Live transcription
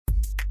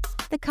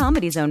The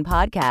Comedy Zone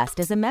podcast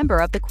is a member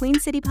of the Queen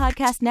City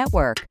Podcast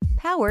Network,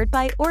 powered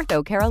by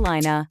Ortho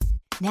Carolina.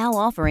 Now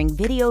offering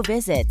video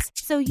visits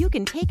so you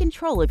can take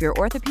control of your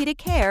orthopedic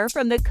care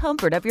from the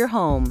comfort of your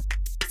home.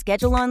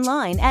 Schedule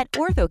online at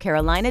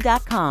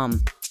orthocarolina.com.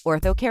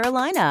 Ortho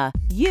Carolina,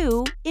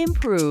 you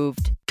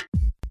improved.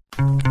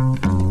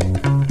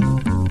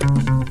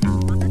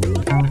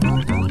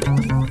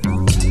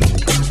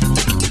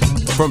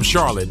 From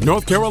Charlotte,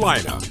 North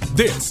Carolina,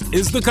 this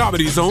is the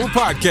Comedy Zone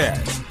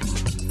Podcast.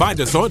 Find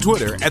us on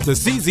Twitter at the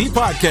CZ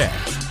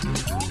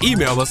Podcast.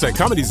 Email us at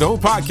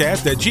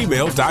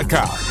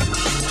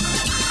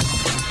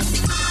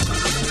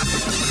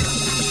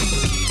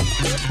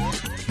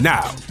comedyzonepodcast@gmail.com.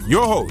 Now,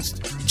 your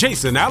host,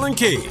 Jason Allen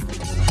King.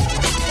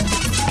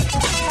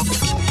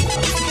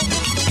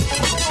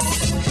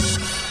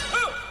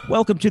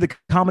 Welcome to the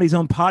Comedy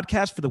Zone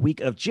podcast for the week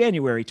of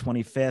January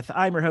 25th.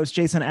 I'm your host,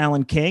 Jason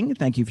Allen King.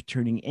 Thank you for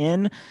tuning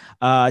in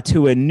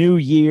to a new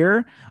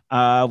year.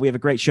 We have a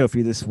great show for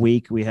you this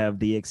week. We have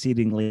the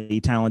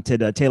exceedingly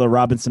talented Taylor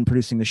Robinson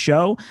producing the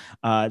show.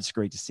 It's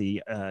great to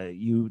see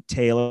you,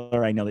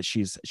 Taylor. I know that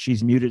she's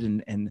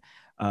muted and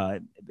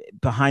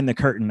behind the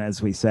curtain,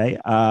 as we say.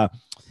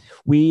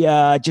 We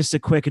just a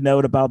quick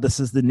note about this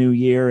is the new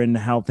year and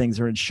how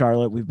things are in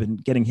Charlotte. We've been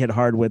getting hit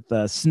hard with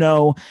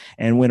snow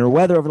and winter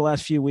weather over the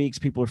last few weeks.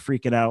 People are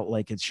freaking out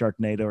like it's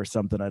Sharknado or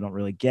something. I don't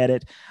really get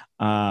it.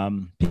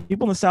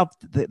 People in the South,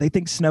 they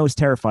think snow is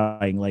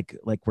terrifying, like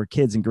we're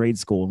kids in grade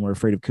school and we're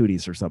afraid of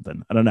cooties or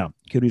something. I don't know.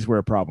 Cooties were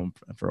a problem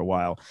for a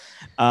while.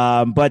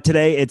 But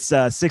today it's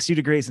 60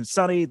 degrees and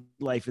sunny.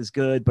 Life is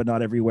good, but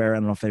not everywhere. I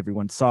don't know if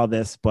everyone saw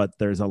this, but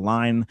there's a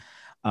line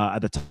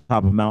at the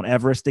top of Mount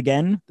Everest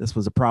again. This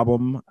was a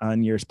problem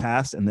in years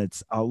past, and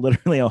it's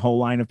literally a whole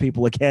line of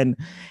people again,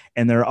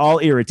 and they're all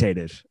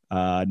irritated,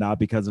 not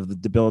because of the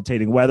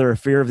debilitating weather or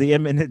fear of the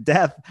imminent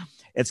death.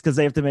 It's because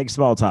they have to make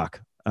small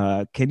talk.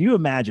 Can you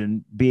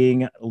imagine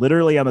being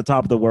literally on the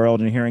top of the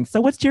world and hearing, "So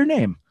what's your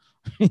name?"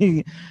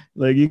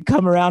 Like, you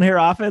come around here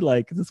often,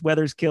 like, this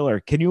weather's killer.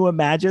 Can you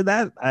imagine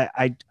that?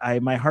 I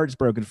my heart's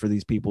broken for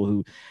these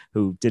people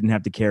who didn't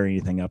have to carry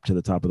anything up to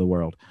the top of the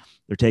world.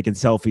 They're taking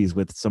selfies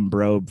with some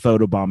bro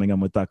photobombing them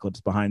with duck lips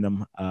behind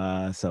them.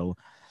 So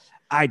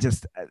I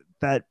just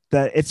that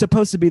it's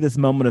supposed to be this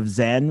moment of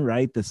Zen,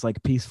 right? This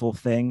like peaceful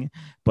thing,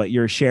 but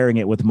you're sharing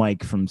it with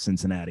Mike from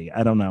Cincinnati.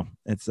 I don't know.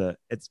 It's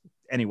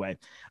anyway.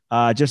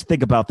 Just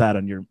think about that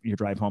on your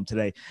drive home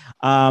today.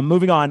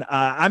 Moving on.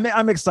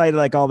 I'm excited,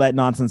 like all that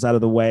nonsense out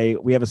of the way.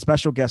 We have a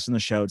special guest in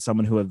the show,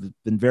 someone who I've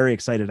been very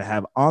excited to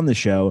have on the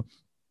show.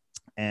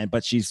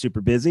 But she's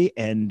super busy,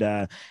 and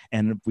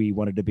we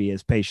wanted to be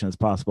as patient as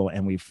possible,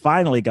 and we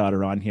finally got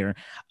her on here.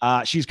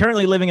 She's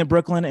currently living in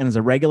Brooklyn and is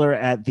a regular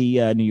at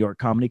the New York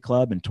Comedy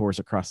Club and tours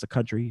across the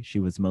country. She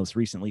was most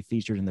recently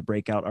featured in the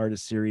Breakout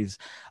Artist series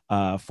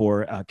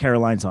for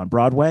Caroline's on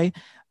Broadway.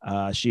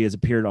 She has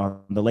appeared on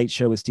The Late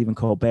Show with Stephen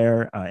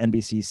Colbert,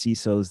 NBC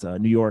CISO's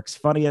New York's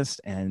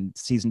Funniest, and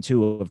season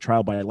 2 of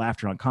Trial by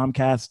Laughter on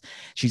Comcast.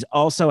 She's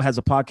also has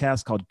a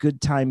podcast called Good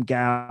Time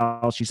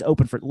Gal. She's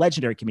open for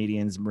legendary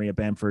comedians Maria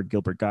Bamford,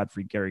 Gilbert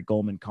Gottfried, Gary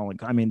Goldman, Colin.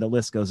 I mean, the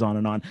list goes on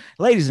and on.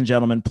 Ladies and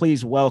gentlemen,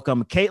 please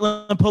welcome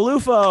Caitlin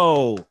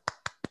Peluffo.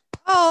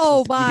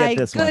 Oh my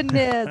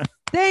goodness.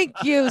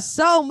 Thank you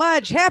so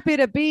much. Happy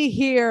to be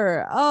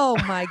here. Oh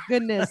my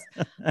goodness.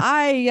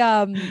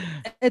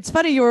 It's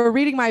funny, you were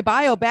reading my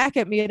bio back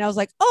at me and I was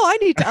like, oh, I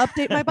need to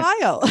update my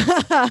bio.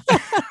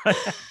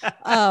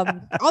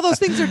 All those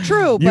things are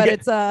true,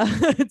 but I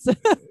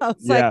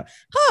was like,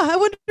 I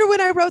wonder when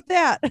I wrote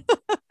that.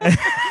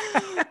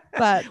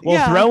 But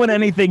well, throw in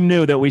anything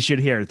new that we should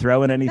hear.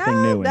 Throw in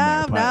anything new.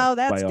 No,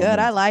 that's good.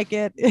 I like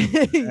it.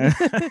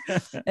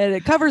 And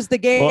it covers the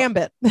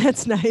gambit. Well,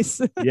 that's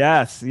nice.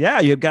 Yes. Yeah.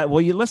 You got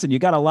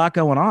a lot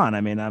going on. I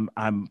mean,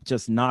 I'm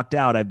just knocked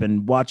out. I've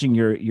been watching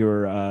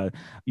your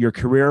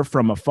career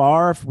from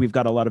afar. We've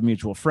got a lot of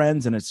mutual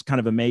friends, and it's kind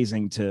of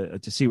amazing to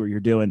see what you're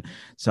doing.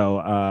 So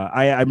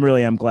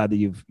I'm glad that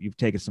you've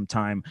taken some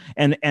time.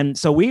 And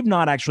so we've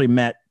not actually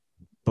met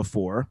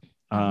before.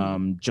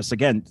 Just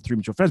again through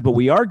mutual friends, but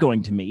we are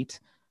going to meet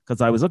because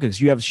I was looking,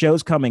 because you have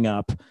shows coming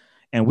up,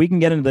 and we can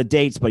get into the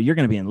dates, but you're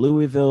going to be in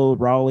Louisville,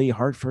 Raleigh,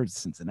 Hartford,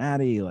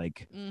 Cincinnati,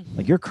 like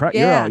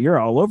you're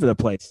all over the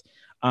place.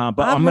 But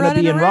I'm going to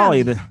be in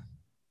Raleigh. I'm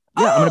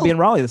going to be in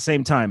Raleigh the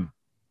same time.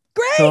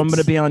 Great. So I'm going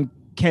to be on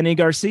Kenny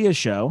Garcia's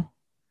show.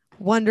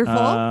 Wonderful.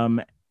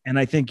 And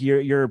I think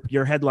you're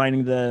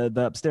headlining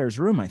the upstairs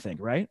room, I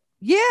think, right?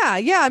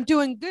 Yeah. I'm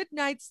doing Good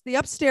Nights, the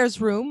upstairs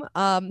room,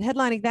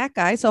 headlining that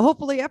guy. So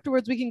hopefully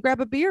afterwards we can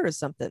grab a beer or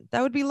something.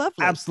 That would be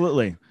lovely.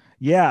 Absolutely.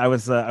 Yeah, I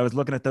was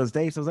looking at those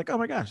dates. I was like, oh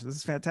my gosh, this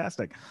is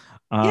fantastic.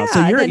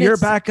 So you're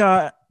back.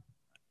 Go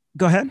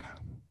ahead.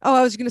 Oh,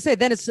 I was going to say,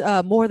 then it's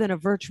more than a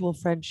virtual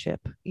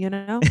friendship. You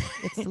know,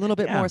 it's a little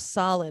bit more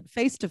solid,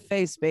 face to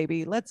face,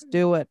 baby. Let's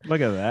do it.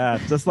 Look at that.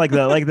 Just like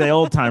the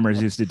old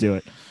timers used to do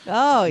it.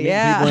 Oh,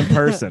 yeah. People in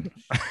person.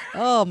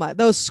 Oh, my.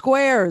 Those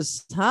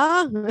squares,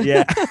 huh?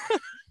 Yeah.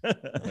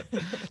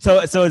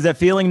 So is it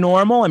feeling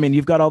normal? I mean,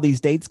 you've got all these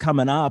dates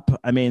coming up.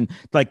 I mean,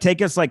 like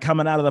take us like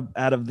coming out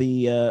of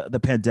the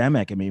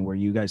pandemic. I mean, were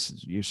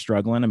you're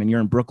struggling? I mean,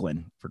 you're in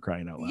Brooklyn, for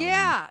crying out loud.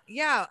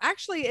 Yeah.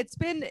 Actually, it's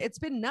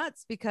been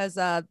nuts because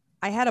I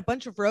had a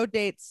bunch of road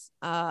dates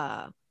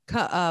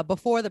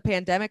before the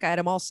pandemic. I had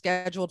them all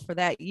scheduled for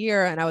that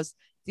year, and I was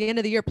at the end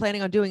of the year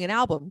planning on doing an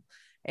album,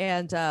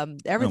 and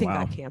everything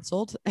got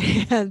canceled.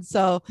 And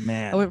so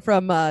I went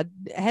from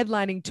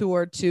headlining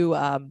tour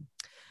to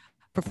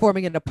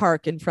performing in a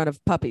park in front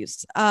of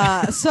puppies.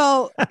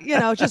 So,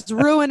 just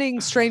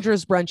ruining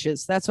strangers'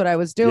 brunches. That's what I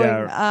was doing.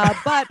 Yeah.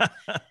 But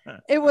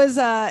it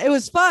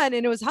was fun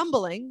and it was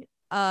humbling.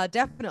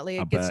 Definitely.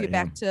 It gets you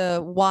back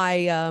to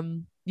why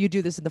you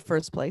do this in the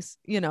first place.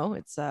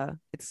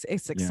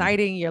 It's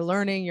exciting. You're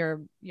learning,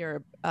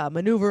 you're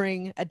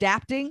maneuvering,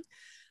 adapting.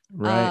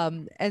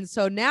 Right. And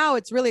so now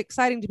it's really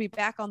exciting to be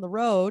back on the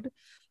road,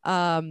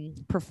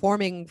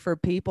 performing for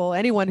people,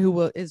 anyone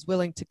who is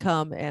willing to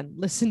come and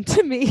listen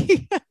to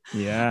me.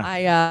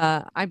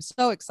 Yeah. I'm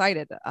so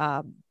excited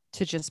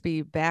to just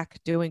be back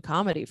doing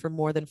comedy for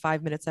more than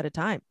 5 minutes at a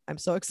time. I'm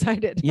so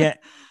excited. Yeah.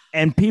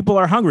 And people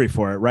are hungry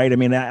for it, right? I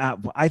mean,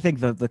 I think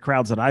the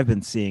crowds that I've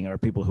been seeing are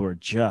people who are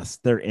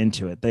they're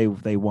into it.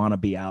 They want to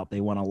be out.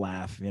 They want to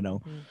laugh,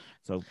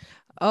 So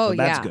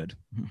that's good.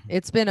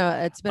 It's been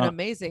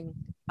amazing.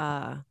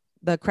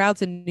 The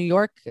crowds in New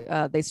York,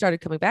 they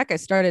started coming back. I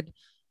started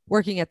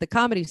working at the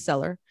Comedy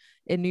Cellar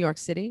in New York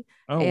City.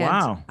 Oh, and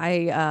wow.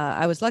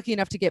 I was lucky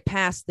enough to get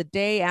past the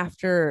day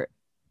after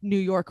New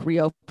York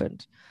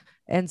reopened.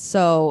 And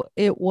so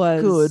it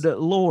was good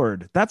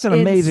Lord. That's an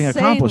amazing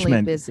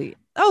accomplishment. Busy.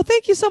 Oh,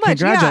 thank you so much.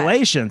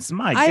 Congratulations. Yeah.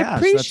 My gosh. I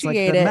appreciate that's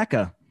like the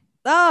Mecca.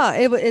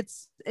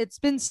 It's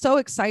been so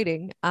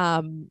exciting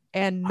and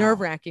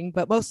nerve-wracking,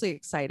 but mostly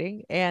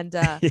exciting. And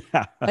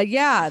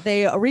but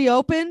they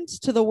reopened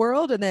to the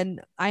world, and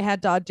then I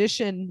had to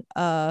audition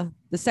the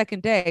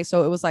second day.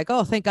 So it was like,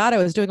 oh, thank God I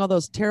was doing all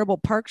those terrible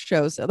park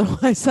shows.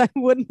 Otherwise I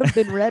wouldn't have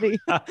been ready.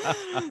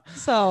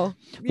 So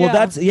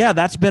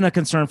that's been a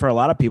concern for a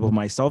lot of people,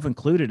 myself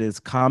included, is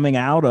coming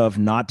out of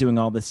not doing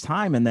all this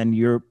time, and then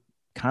you're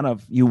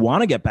you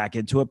want to get back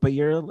into it, but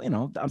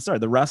I'm sorry,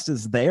 the rust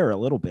is there a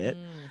little bit.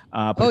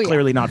 But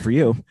clearly not for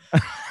you.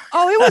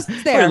 Oh, it was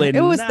there.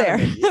 It was there.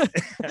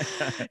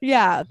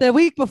 Yeah. The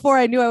week before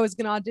I knew I was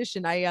going to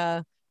audition,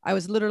 I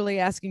was literally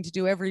asking to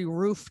do every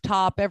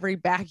rooftop, every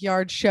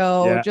backyard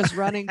show, just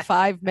running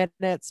 5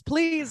 minutes.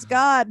 Please,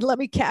 God, let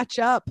me catch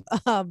up.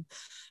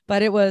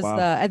 But it was,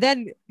 and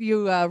then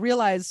you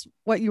realize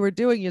what you were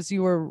doing is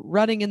you were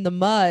running in the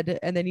mud,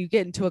 and then you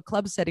get into a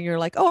club setting. You're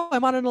like, oh,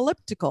 I'm on an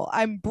elliptical.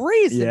 I'm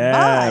breezing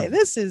by.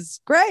 This is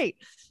great.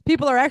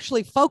 People are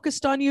actually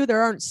focused on you.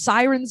 There aren't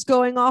sirens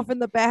going off in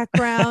the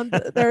background.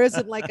 There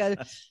isn't like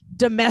a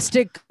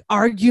domestic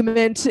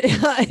argument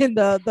in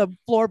the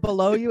floor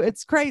below you.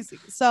 It's crazy.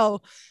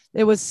 So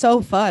it was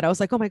so fun. I was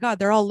like, oh my God,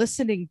 they're all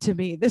listening to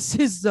me. This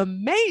is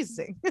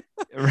amazing.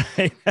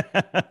 Right.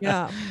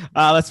 Yeah.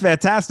 That's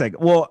fantastic.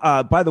 Well,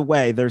 by the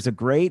way, there's a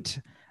great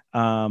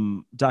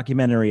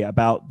documentary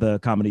about the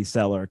Comedy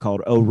Cellar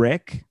called Oh,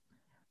 Rick.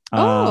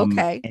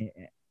 Okay.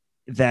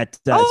 It's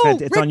on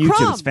Rick YouTube.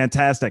 Crumb. It's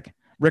fantastic.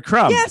 Rick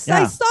Crumb. Yes,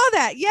 I saw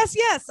that. Yes,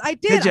 I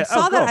did. I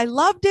saw that. I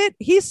loved it.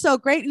 He's so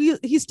great.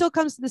 He still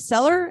comes to the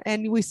cellar,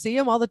 and we see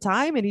him all the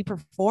time, and he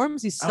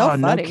performs. He's so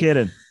funny. No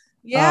kidding.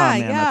 Yeah,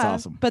 man, that's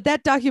awesome. But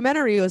that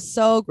documentary was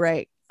so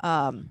great.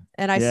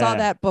 And I saw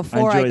that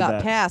before I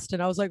got past,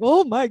 and I was like,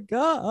 oh my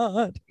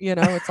God,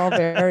 it's all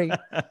very,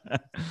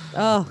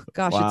 oh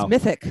gosh, it's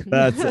mythic.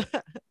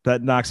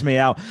 That knocks me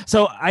out.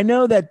 So I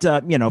know that,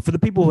 for the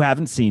people who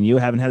haven't seen you,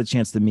 haven't had a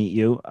chance to meet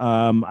you,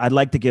 I'd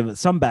like to give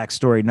some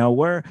backstory. Now,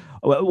 where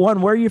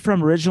are you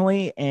from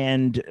originally?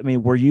 And I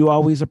mean, were you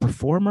always a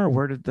performer?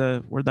 Where'd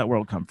that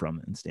world come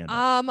from in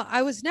stand-up?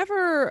 I was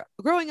never,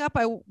 growing up,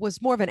 I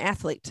was more of an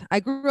athlete.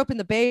 I grew up in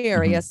the Bay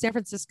Area, San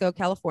Francisco,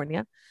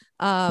 California.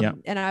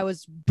 And I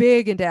was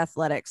big into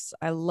athletics.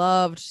 I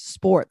loved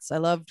sports. I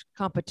loved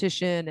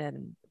competition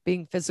and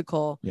being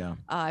physical. Yeah.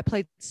 I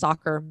played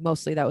soccer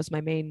mostly. That was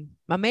my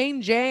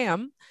main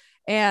jam.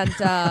 And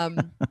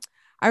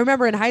I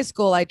remember in high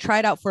school, I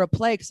tried out for a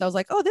play because I was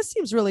like, oh, this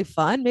seems really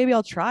fun. Maybe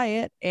I'll try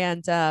it.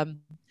 And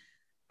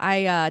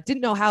I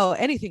didn't know how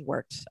anything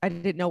worked. I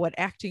didn't know what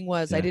acting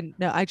was. Yeah. I didn't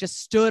know. I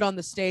just stood on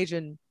the stage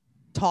and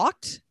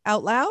talked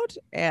out loud.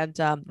 And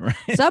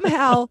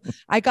somehow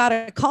I got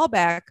a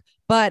callback,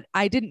 but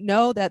I didn't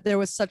know that there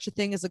was such a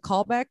thing as a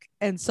callback.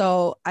 And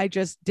so I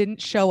just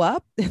didn't show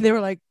up. And they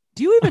were like,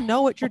 do you even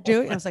know what you're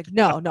doing? And I was like,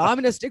 no, I'm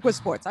going to stick with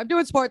sports. I'm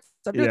doing sports.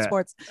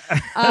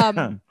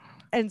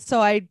 And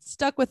so I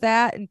stuck with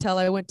that until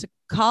I went to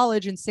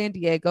college in San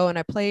Diego, and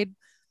I played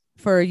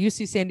for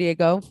UC San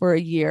Diego for a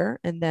year,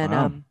 and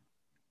then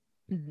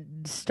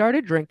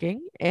started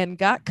drinking and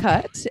got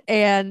cut,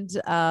 and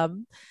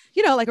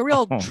like a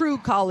real true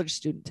college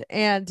student.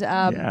 And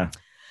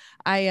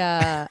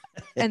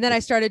and then I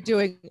started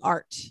doing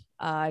art.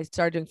 I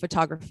started doing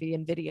photography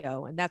and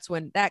video, and that's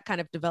when that kind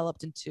of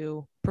developed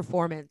into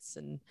performance.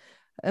 And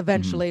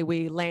eventually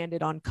we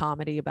landed on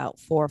comedy about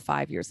 4 or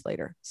 5 years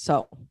later.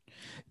 So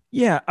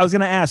yeah, I was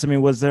going to ask, I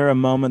mean, was there a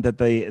moment that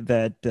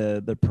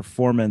the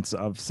performance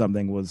of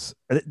something was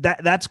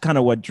that's kind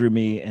of what drew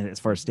me as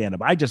far as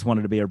stand-up. I just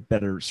wanted to be a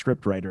better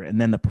script writer.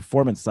 And then the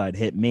performance side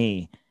hit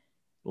me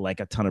like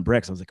a ton of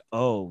bricks. I was like,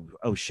 oh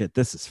shit,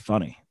 this is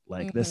funny.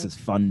 Like, this is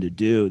fun to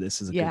do.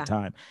 This is a good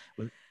time.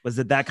 Was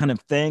it that kind of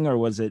thing, or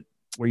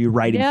were you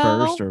writing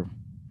first, or?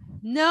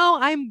 No,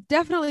 I'm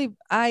definitely,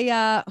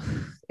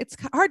 it's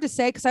hard to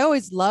say because I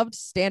always loved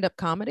stand-up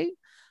comedy.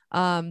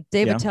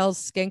 David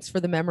Tell's Skanks for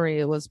the Memory,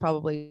 it was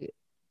probably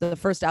the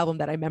first album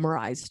that I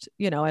memorized.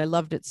 I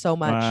loved it so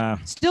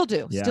much. Still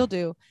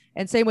do.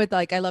 And same with,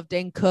 like, I love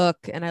Dane Cook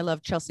and I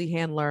love Chelsea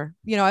Handler.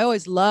 I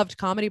always loved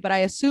comedy, but I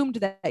assumed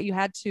that you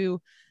had to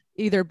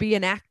either be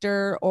an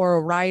actor or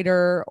a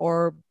writer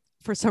or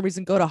for some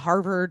reason go to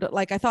Harvard.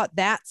 Like, I thought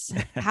that's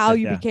how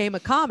you became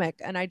a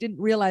comic. And I didn't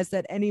realize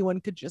that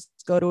anyone could just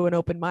go to an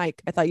open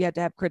mic. I thought you had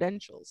to have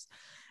credentials.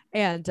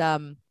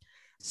 And,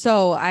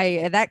 so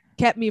that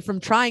kept me from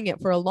trying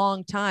it for a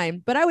long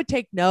time, but I would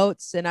take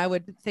notes and I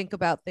would think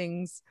about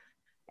things.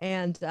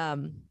 And,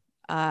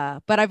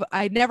 but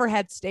I never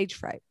had stage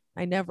fright.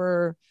 I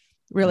never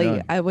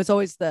really, I was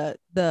always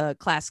the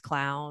class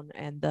clown,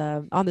 and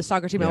on the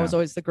soccer team, I was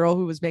always the girl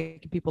who was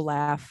making people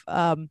laugh.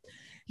 The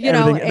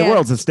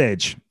world's a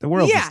stage. The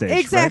world's a stage.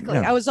 Exactly.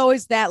 Right? Yeah. I was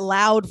always that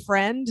loud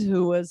friend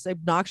who was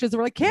obnoxious.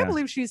 We're like, can't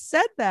believe she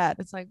said that.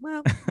 It's like,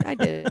 well, I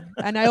did,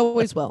 and I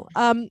always will.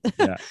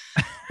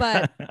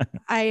 But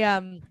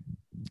I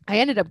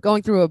ended up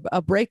going through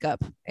a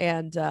breakup,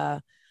 and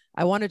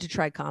I wanted to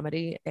try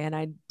comedy, and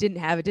I didn't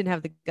have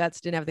the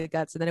guts.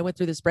 And then I went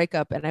through this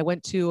breakup, and I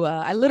went to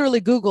I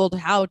literally Googled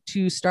how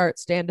to start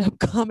stand-up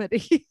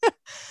comedy.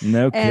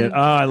 No kid. Oh,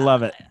 I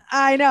love it.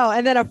 I know.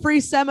 And then a free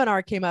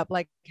seminar came up,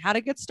 like how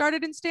to get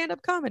started in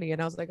stand-up comedy.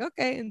 And I was like,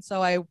 okay. And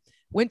so I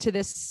went to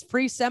this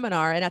free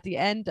seminar, and at the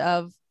end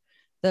of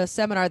the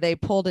seminar, they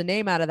pulled a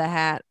name out of the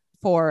hat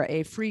for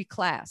a free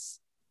class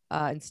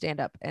in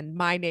stand-up, and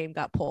my name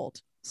got pulled.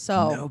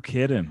 So no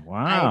kidding.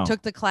 Wow. I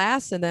took the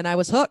class, and then I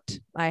was hooked.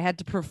 I had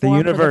to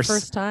perform for the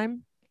first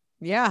time.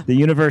 Yeah. The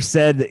universe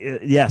said,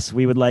 yes,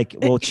 we'll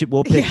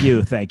pick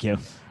you. Thank you.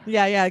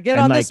 Yeah. Get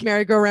on this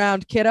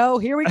merry-go-round, kiddo.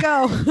 Here we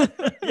go.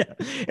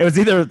 It was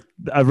either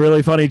a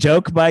really funny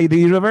joke by the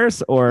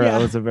universe, or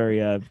it was a very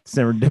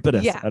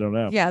serendipitous. I don't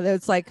know. Yeah.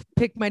 It's like,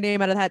 pick my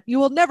name out of the hat. You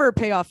will never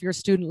pay off your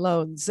student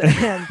loans.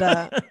 And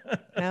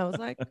I was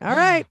like, all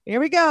right, here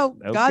we go.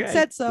 Okay, God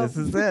said so. This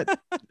is it.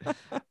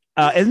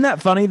 Isn't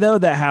that funny though,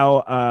 that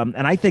how,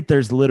 and I think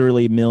there's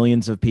literally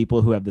millions of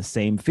people who have the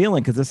same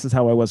feeling, because this is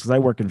how I was, because I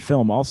work in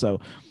film also.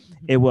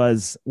 It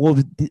was, well,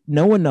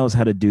 no one knows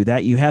how to do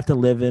that. You have to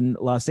live in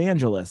Los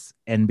Angeles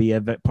and be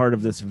a part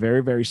of this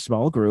very, very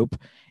small group,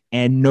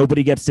 and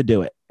nobody gets to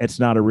do it. It's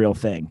not a real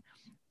thing.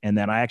 And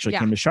then I actually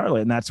came to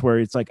Charlotte, and that's where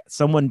it's like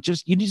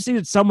you just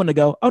needed someone to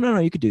go, oh, no,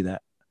 you could do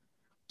that.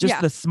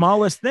 Just the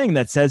smallest thing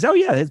that says, oh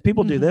yeah,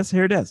 people do this.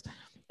 Here it is.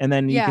 And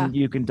then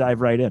you can dive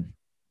right in,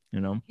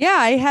 Yeah.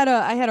 I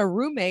had a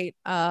roommate,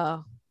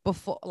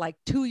 before, like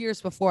 2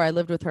 years before I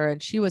lived with her,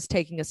 and she was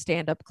taking a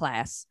stand-up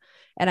class,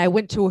 and I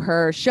went to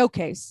her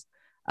showcase.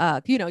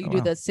 You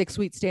do the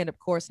 6-week stand-up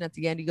course, and at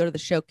the end you go to the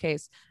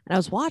showcase, and I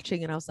was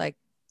watching, and I was like,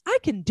 I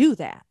can do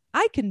that.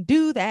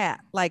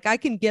 Like, I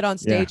can get on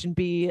stage and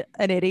be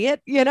an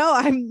idiot.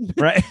 I'm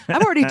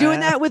already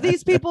doing that with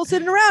these people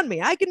sitting around me.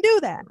 I can do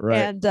that. Right.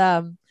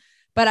 And,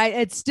 but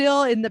it's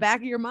still in the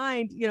back of your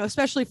mind,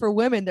 especially for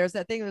women, there's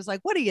that thing that's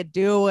like, what are you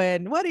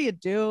doing?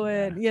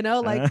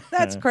 Like,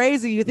 that's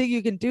crazy. You think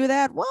you can do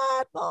that?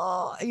 What?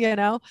 Oh, you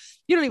don't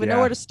even know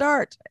where to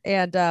start.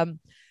 And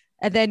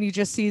then you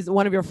just see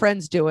one of your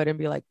friends do it and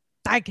be like,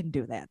 I can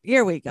do that.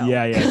 Here we go.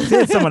 Yeah.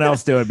 See someone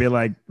else do it, be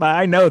like,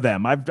 I know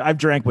them. I've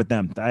drank with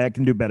them. I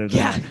can do better than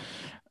that.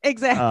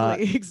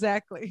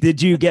 Exactly.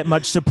 Did you get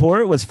much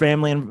support? Was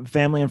family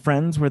and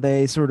friends, were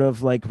they sort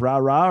of like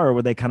rah, or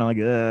were they kind of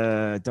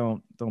like,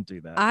 don't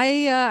do that?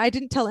 I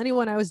didn't tell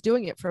anyone I was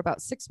doing it for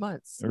about 6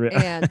 months.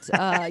 And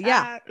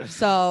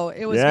so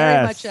it was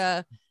very much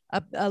a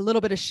little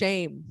bit of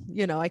shame.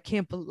 I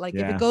can't if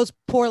it goes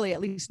poorly,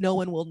 at least no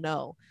one will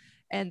know.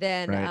 And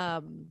then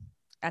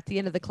at the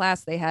end of the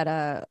class, they had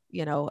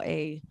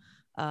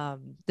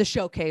the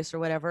showcase or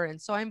whatever.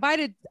 And so I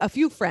invited a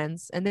few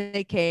friends, and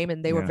they came,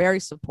 and they were very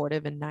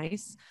supportive and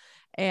nice.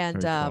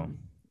 And,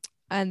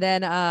 and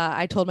then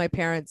I told my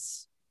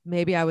parents,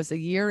 maybe I was a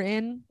year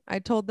in, I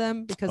told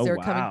them, because they were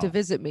coming to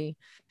visit me,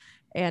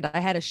 and I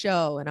had a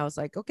show, and I was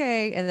like,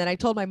 okay. And then I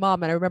told my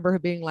mom, and I remember her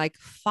being like,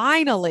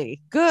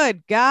 finally,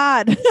 good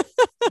God.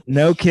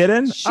 No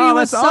kidding. She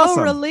was so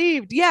awesome.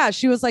 Relieved. Yeah.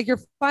 She was like, you're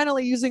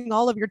finally using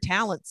all of your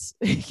talents.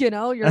 You're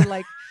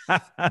like,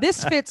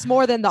 this fits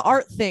more than the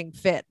art thing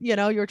fit.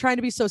 You're trying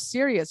to be so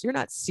serious. You're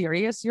not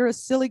serious. You're a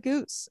silly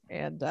goose.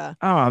 And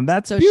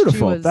that's so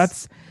beautiful.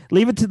 That's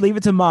leave it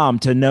to mom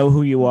to know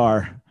who you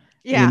are.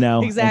 Yeah,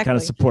 exactly. And kind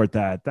of support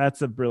that.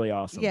 That's really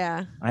awesome.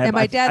 Yeah. And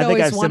my dad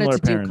always wanted to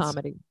do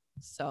comedy.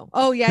 So,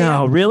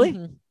 No, really?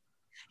 Mm-hmm.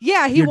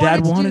 Yeah. Your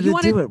dad wanted to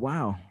do it.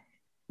 Wow.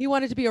 he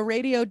wanted to be a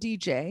radio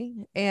DJ,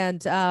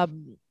 and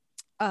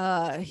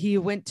he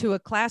went to a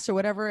class or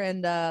whatever,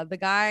 and the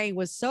guy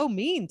was so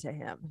mean to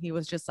him. He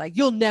was just like,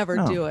 "You'll never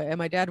do it." And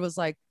my dad was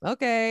like,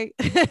 "Okay,"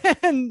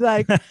 and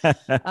like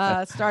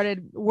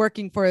started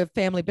working for a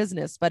family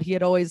business. But he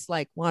had always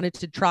like wanted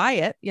to try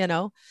it,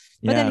 But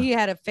then he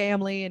had a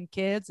family and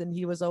kids, and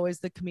he was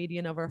always the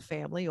comedian of our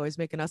family, always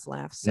making us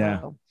laugh.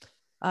 So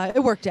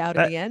it worked out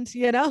in the end,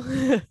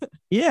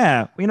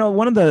 Yeah,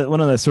 one of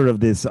the sort of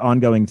this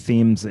ongoing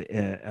themes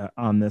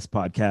on this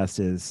podcast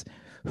is,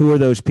 who are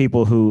those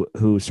people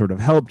who sort of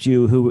helped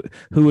you, who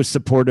was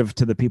supportive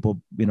to the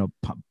people,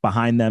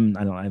 behind them.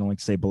 I don't like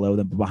to say below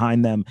them, but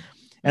behind them.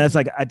 And it's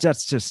like, I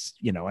just,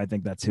 I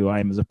think that's who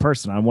I am as a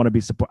person. I want to be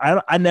support.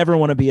 I never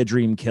want to be a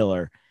dream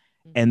killer.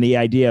 And the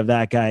idea of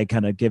that guy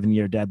kind of giving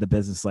your dad the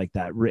business like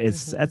that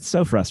is, that's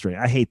so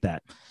frustrating. I hate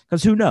that,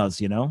 because who knows,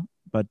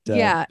 but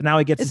now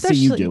I get to see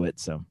you do it.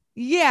 So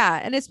yeah.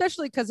 And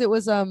especially because it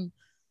was,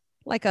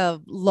 like a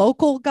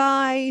local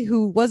guy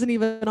who wasn't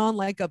even on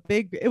like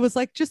it was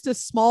like just a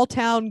small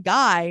town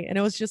guy. And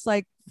it was just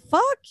like,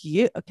 fuck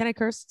you. Can I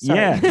curse? Sorry.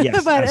 Yeah,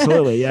 yes, but,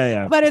 absolutely.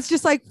 Yeah. But it's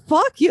just like,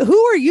 fuck you. Who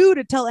are you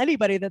to tell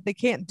anybody that they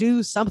can't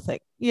do something,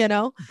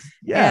 Yeah.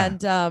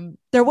 And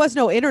there was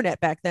no internet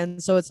back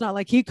then. So it's not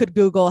like he could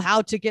Google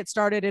how to get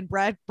started in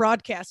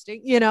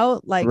broadcasting,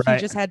 like he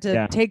just had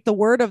to take the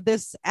word of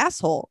this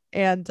asshole.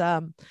 And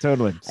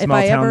totally. If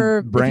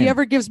he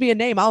ever gives me a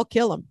name, I'll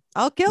kill him.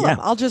 Him.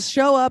 I'll just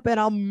show up and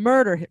I'll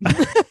murder him.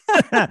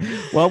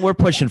 Well, we're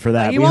pushing for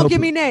that. He won't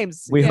give me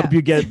names. We hope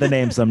you get the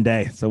name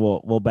someday.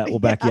 So we'll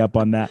back you up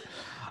on that.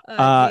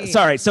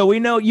 Sorry. So we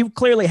know you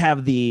clearly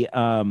have the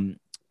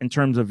in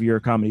terms of your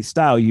comedy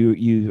style,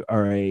 you're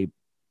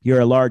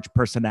a large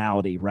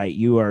personality, right?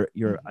 You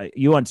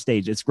on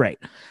stage. It's great.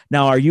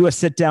 Now, are you a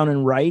sit down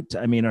and write?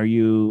 I mean,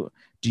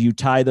 do you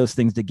tie those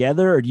things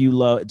together, or do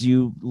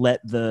you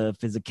let the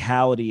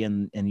physicality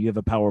and you have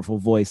a powerful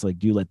voice? Like,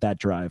 do you let that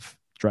drive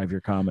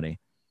your comedy?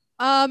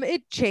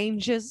 It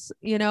changes,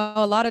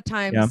 a lot of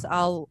times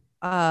I'll,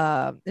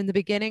 in the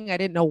beginning, I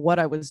didn't know what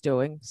I was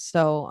doing.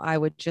 So I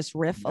would just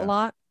riff a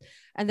lot.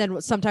 And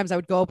then sometimes I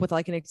would go up with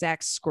like an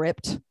exact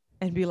script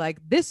and be like,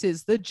 this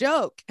is the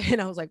joke.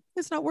 And I was like,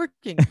 it's not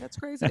working. That's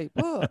crazy.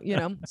 Oh,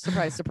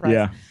 surprise.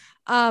 Yeah.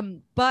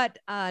 But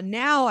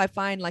now I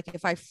find like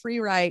if I free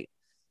write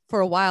for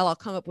a while, I'll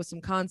come up with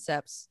some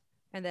concepts.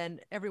 And then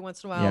every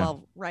once in a while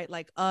I'll write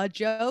like a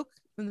joke,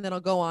 and then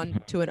I'll go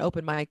on to an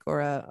open mic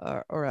or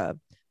a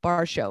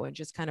bar show and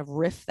just kind of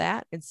riff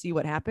that and see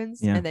what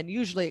happens. And then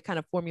usually it kind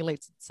of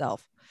formulates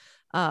itself.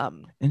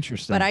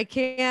 Interesting. But I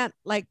can't,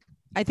 like,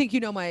 I think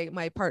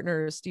my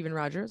partner, Steven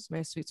Rogers,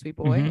 my sweet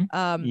boy. He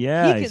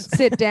can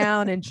sit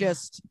down and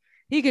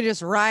he can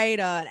just write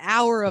an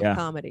hour of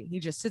comedy. He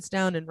just sits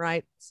down and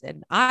writes,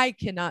 and I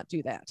cannot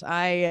do that.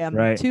 I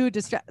am too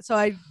distracted. So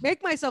I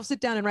make myself sit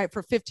down and write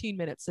for 15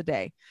 minutes a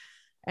day.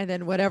 And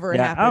then whatever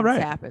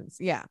happens.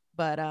 Yeah.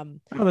 But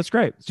that's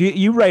great. So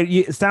you write.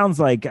 It sounds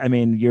like, I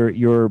mean,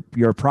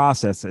 your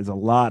process is, a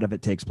lot of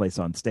it takes place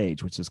on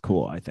stage, which is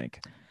cool, I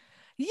think.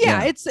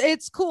 Yeah.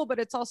 It's cool, but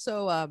it's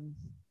also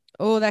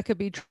that could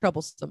be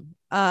troublesome.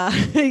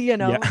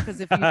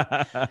 Because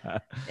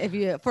if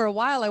you for a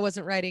while I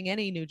wasn't writing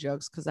any new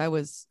jokes because I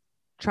was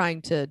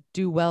trying to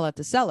do well at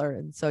the Cellar,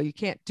 and so you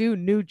can't do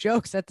new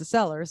jokes at the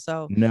Cellar.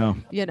 So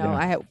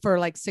I had, for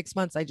like 6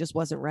 months I just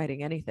wasn't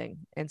writing anything,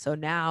 and so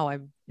now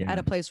I'm at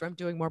a place where I'm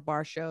doing more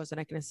bar shows,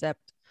 and I can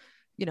accept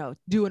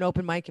do an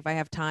open mic if I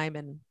have time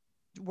and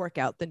work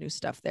out the new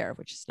stuff there,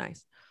 which is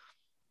nice.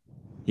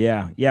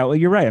 Yeah. Well,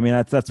 you're right. I mean,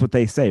 that's what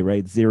they say,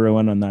 right? Zero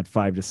in on that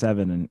 5 to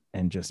 7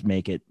 and just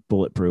make it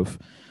bulletproof.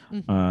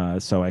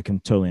 So I can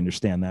totally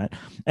understand that.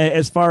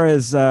 As far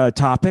as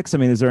topics, I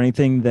mean, is there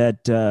anything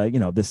that,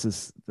 this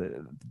is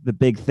the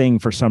big thing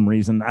for some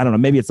reason? I don't know.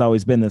 Maybe it's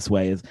always been this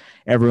way, is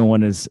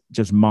everyone is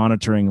just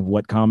monitoring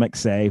what comics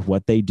say,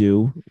 what they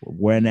do,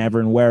 whenever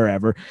and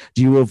wherever.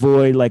 Do you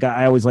avoid, like,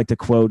 I always like to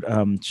quote,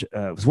 it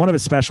was one of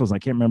his specials. I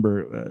can't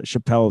remember.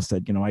 Chappelle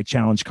said, I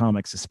challenge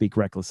comics to speak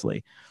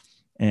recklessly.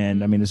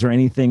 And I mean, is there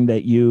anything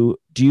that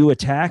do you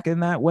attack in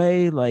that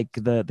way? Like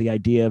the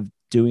idea of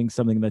doing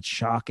something that's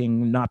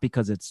shocking, not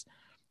because it's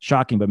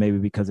shocking, but maybe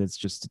because it's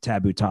just a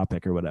taboo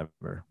topic or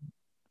whatever.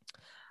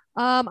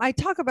 I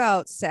talk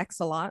about sex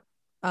a lot,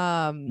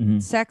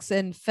 sex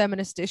and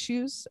feminist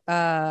issues,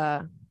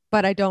 but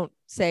I don't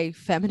say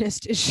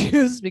feminist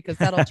issues because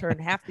that'll turn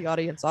half the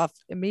audience off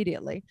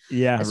immediately.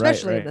 Yeah,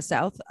 especially in the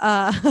South.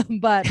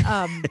 But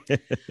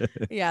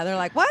they're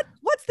like,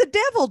 what's the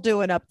devil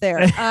doing up there?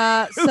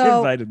 Who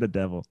invited the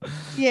devil?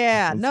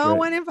 Yeah, that's no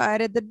one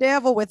invited the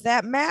devil with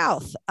that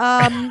mouth.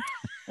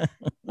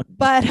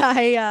 But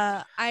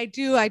I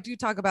do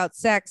talk about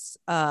sex.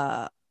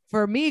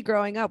 For me,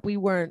 growing up, we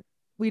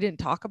didn't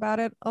talk about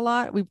it a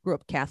lot. We grew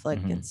up Catholic,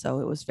 and so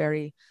it was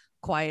very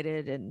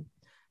quieted.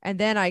 And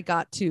then I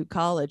got to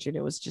college, and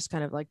it was just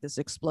kind of like this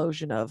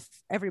explosion of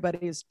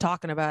everybody's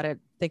talking about it,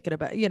 thinking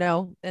about,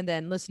 and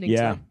then listening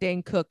to like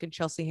Dane Cook and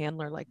Chelsea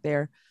Handler, like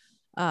they're,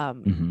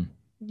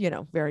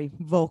 very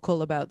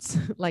vocal about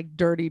like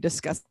dirty,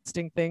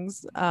 disgusting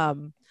things.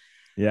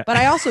 Yeah. But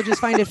I also just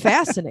find it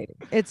fascinating.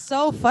 It's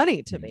so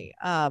funny to me.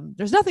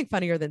 There's nothing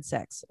funnier than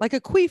sex. Like a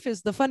queef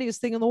is the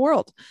funniest thing in the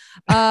world.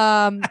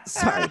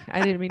 Sorry,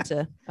 I didn't mean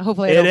to.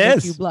 Hopefully I don't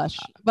make you blush,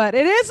 but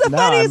it is the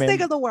funniest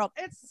thing in the world.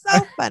 It's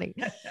so funny.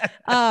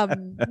 Not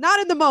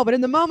in the moment.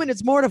 In the moment,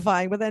 it's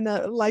mortifying, but then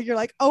you're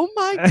like, oh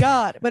my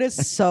God, but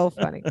it's so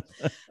funny.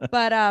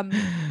 But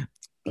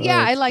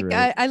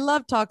yeah, I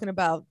love talking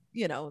about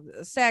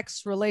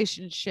sex,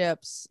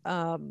 relationships,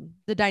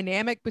 the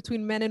dynamic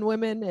between men and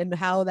women and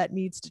how that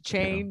needs to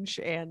change.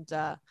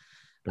 Yeah.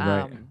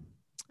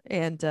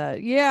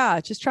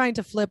 Just trying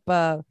to flip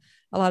a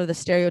lot of the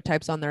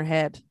stereotypes on their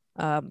head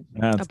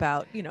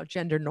about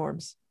gender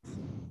norms.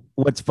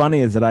 What's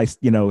funny is that I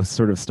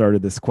sort of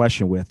started this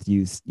question with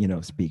you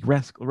speak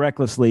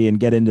recklessly and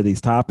get into these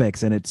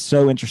topics, and it's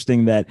so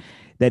interesting that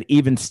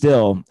even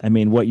still, I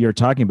mean, what you're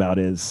talking about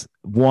is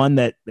one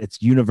that it's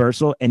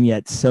universal, and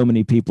yet so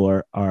many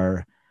people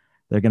are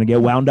they're going to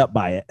get wound up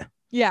by it.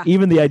 Yeah.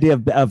 Even the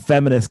idea of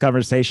feminist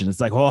conversation, it's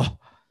like,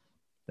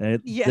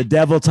 the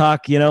devil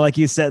talk, like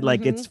you said,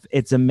 like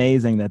it's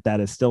amazing that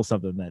is still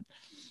something that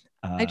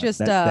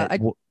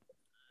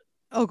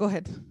oh, go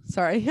ahead.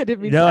 Sorry, I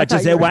didn't mean. No,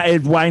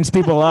 it winds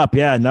people up.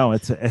 Yeah, no,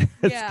 it's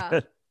yeah.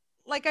 Good.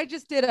 Like I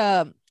just did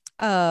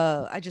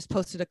I just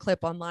posted a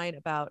clip online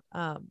about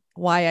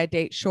why I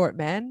date short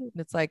men,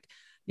 and it's like,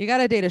 you got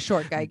to date a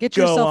short guy. Get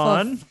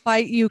yourself a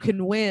fight you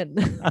can win.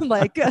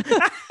 Like,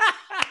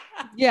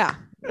 yeah,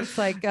 it's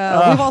like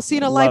we've all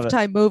seen a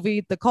Lifetime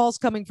movie. The call's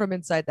coming from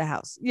inside the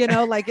house.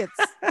 Like it's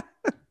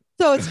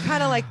so it's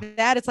kind of like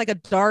that. It's like a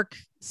dark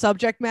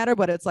subject matter,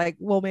 but it's like,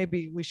 well,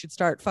 maybe we should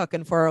start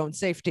fucking for our own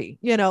safety.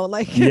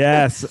 Like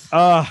yes.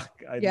 Oh,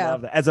 I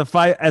love that. As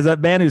a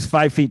man who's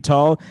 5 feet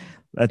tall,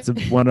 that's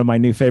one of my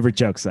new favorite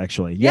jokes,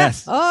 actually. Yeah.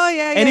 Yes. Oh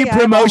yeah. Any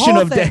promotion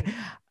of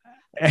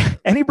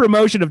any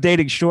promotion of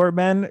dating short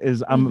men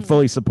is I'm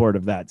fully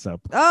supportive of that. So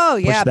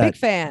big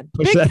fan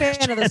of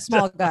the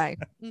small guy.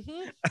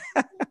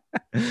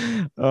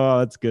 Oh,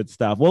 that's good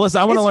stuff. Well,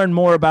 listen, I want to learn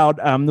more about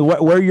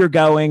where you're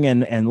going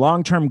and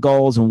long-term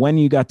goals and when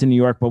you got to New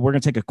York, but we're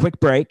going to take a quick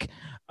break.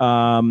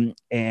 And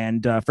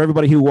for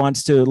everybody who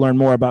wants to learn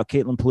more about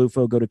Caitlin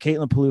Peluffo, go to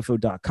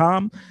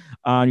CaitlinPeluffo.com.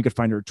 You can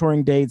find her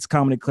touring dates,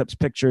 comedy clips,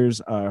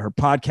 pictures, her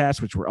podcast,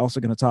 which we're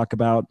also going to talk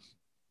about.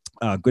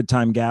 Good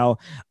time gal.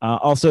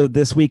 Also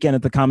this weekend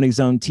at the Comedy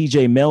Zone,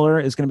 TJ Miller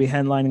is going to be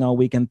headlining all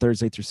weekend,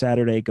 Thursday through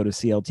Saturday. Go to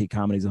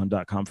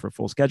cltcomedyzone.com for a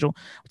full schedule.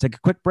 We'll take a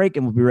quick break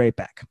and we'll be right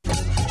back.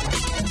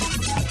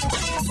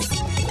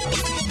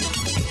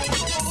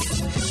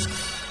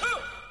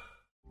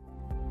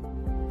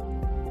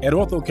 At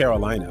Ortho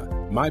Carolina,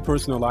 my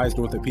personalized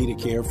orthopedic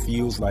care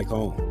feels like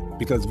home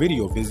because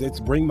video visits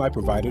bring my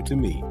provider to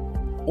me.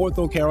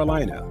 Ortho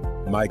Carolina,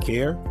 my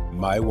care,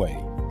 my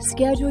way.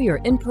 Schedule your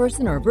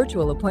in-person or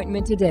virtual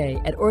appointment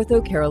today at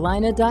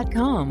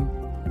orthocarolina.com.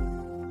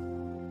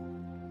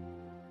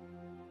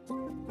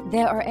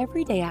 There are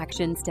everyday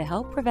actions to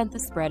help prevent the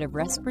spread of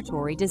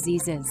respiratory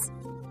diseases.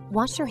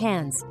 Wash your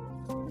hands.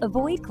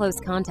 Avoid close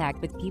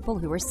contact with people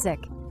who are sick.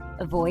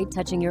 Avoid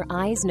touching your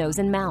eyes, nose,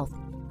 and mouth.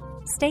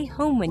 Stay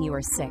home when you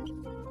are sick.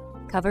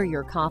 Cover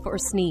your cough or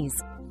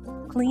sneeze.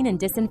 Clean and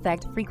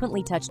disinfect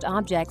frequently touched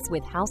objects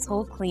with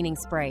household cleaning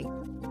spray.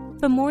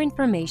 For more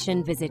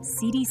information, visit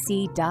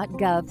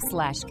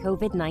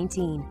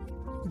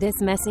cdc.gov/COVID-19. This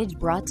message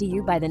brought to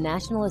you by the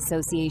National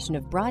Association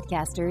of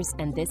Broadcasters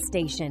and this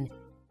station.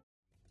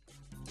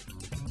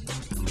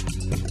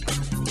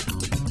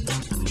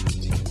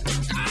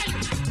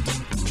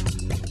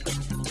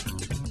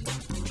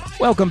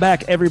 Welcome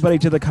back, everybody,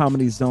 to the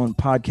Comedy Zone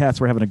podcast.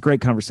 We're having a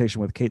great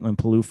conversation with Caitlin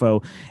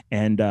Peluffo,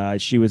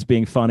 and she was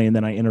being funny, and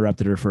then I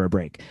interrupted her for a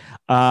break.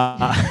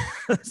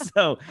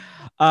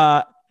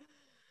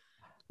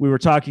 We were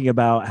talking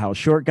about how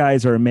short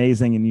guys are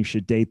amazing, and you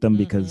should date them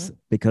because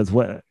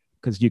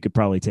you could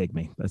probably take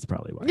me. That's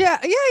probably why.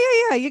 Yeah.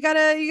 You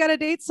gotta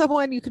date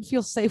someone you can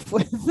feel safe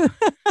with.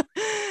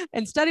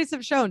 And studies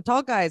have shown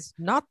tall guys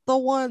not the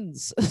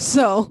ones.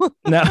 So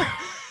no.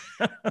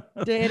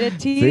 Date a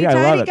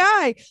tiny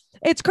guy.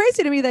 It's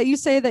crazy to me that you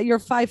say that you're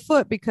 5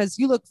 foot because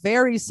you look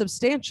very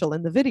substantial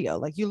in the video.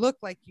 Like you look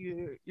like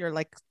you're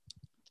like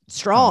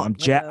strong.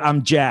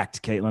 I'm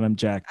jacked, Caitlin. I'm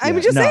jacked. I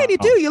was just saying you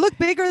do. You look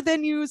bigger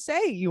than you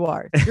say you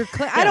are.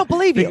 I don't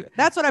believe you.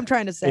 That's what I'm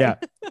trying to say. Yeah.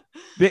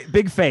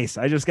 Big face.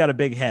 I just got a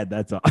big head.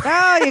 That's all.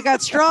 Oh, you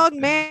got strong,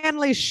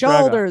 manly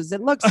shoulders. It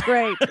looks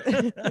great.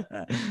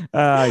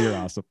 You're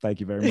awesome.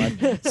 Thank you very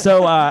much.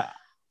 So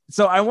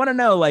I want to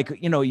know,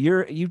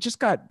 you just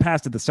got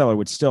passed at the cellar,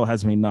 which still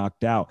has me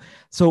knocked out.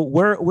 So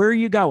where are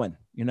you going?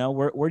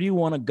 Where do you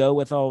want to go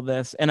with all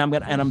this? And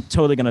I'm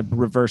totally going to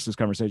reverse this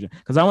conversation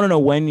because I want to know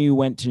when you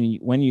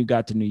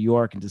got to New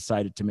York and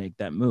decided to make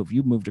that move.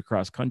 You moved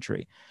across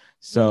country.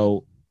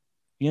 So,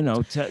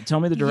 tell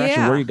me the direction.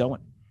 Yeah. Where are you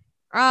going?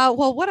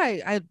 Well, what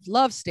I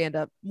love stand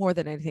up more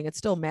than anything. It's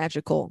still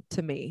magical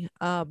to me.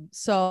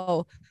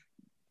 So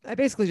I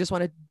basically just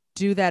want to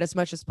do that as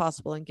much as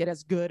possible and get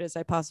as good as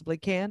I possibly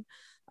can.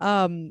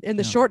 In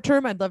the short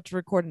term, I'd love to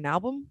record an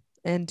album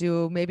and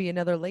do maybe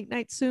another late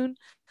night soon.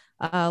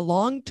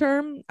 Long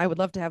term, I would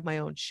love to have my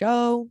own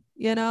show.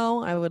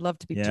 I would love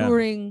to be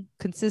touring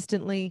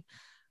consistently.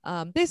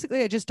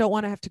 Basically, I just don't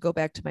want to have to go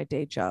back to my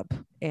day job,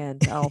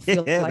 and I'll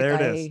feel like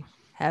I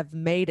have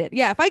made it.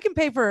 Yeah, if I can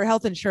pay for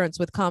health insurance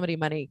with comedy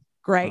money,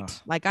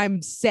 great. Like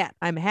I'm set.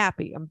 I'm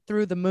happy. I'm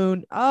through the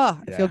moon. I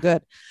feel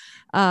good.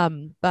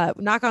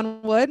 But knock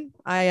on wood,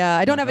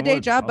 I don't have a day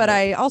job, but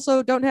I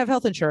also don't have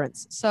health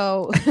insurance.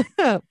 So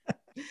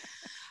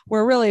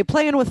we're really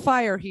playing with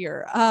fire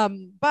here.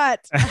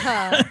 But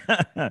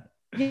I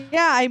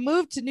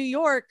moved to New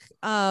York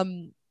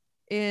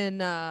in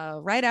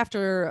right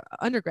after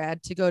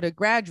undergrad to go to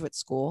graduate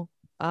school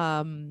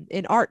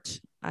in art.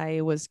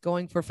 I was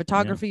going for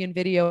photography and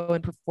video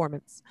and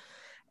performance.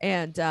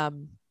 And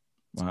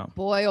wow.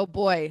 Boy, oh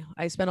boy,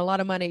 I spent a lot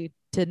of money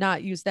to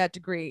not use that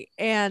degree.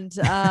 And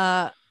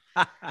sometimes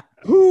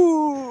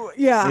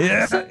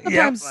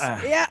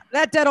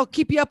that debt will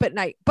keep you up at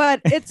night,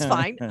 but it's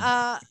fine.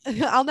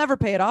 I'll never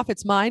pay it off.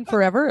 It's mine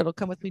forever. It'll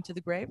come with me to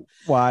the grave.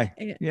 Why?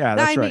 Yeah,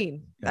 that's right.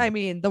 I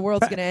mean, the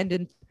world's going to end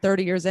in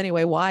 30 years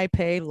anyway. Why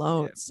pay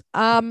loans?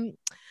 I'm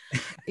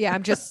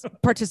just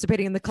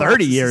participating in the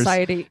 30 years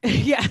society.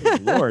 Yeah.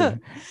 Lord.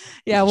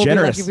 Yeah, we'll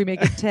generous. Be lucky if we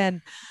make it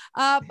 10.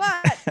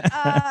 But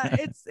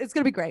it's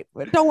gonna be great.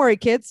 Don't worry,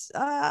 kids.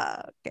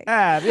 Okay.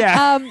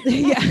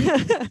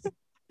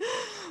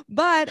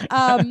 But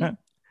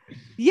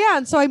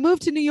and so I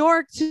moved to New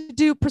York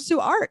to pursue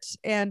art,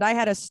 and I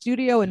had a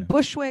studio in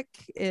Bushwick,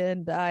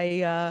 and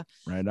I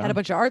had a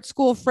bunch of art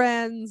school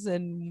friends,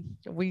 and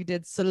we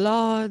did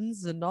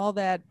salons and all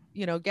that,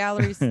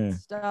 galleries and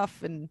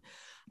stuff, and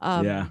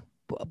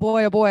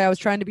boy, oh boy, I was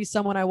trying to be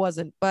someone I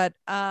wasn't, but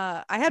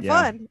I had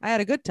fun. I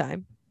had a good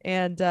time,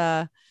 and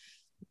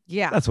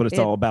that's what it's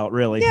all about,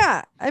 really.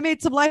 Yeah, I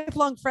made some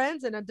lifelong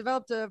friends, and I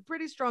developed a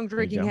pretty strong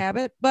drinking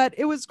habit, but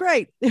it was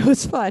great. It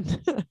was fun.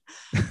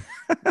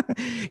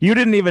 You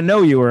didn't even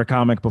know you were a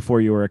comic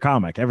before you were a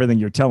comic. Everything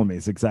you're telling me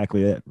is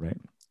exactly it, right?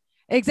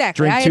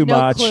 Exactly. Drink too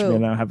much,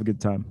 have a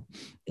good time.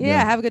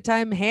 Yeah, have a good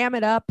time, ham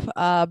it up,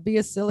 be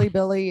a silly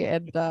Billy,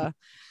 and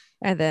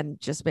then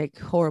just make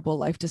horrible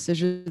life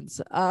decisions.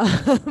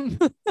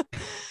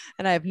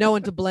 And I have no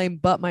one to blame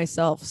but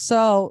myself.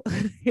 So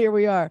here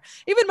we are.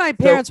 Even my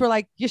parents were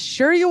like, "You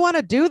sure you want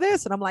to do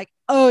this?" And I'm like,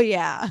 "Oh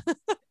yeah."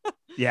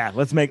 Yeah,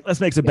 let's make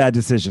some bad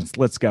decisions.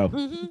 Let's go.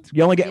 Mm-hmm.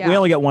 We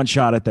only get one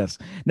shot at this.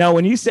 Now,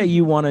 when you say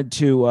you wanted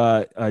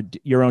to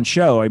your own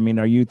show, I mean,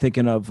 are you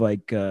thinking of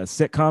like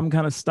sitcom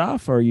kind of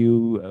stuff, or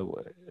you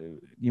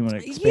want to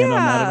expand on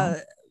that at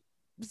all?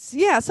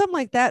 Yeah, something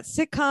like that.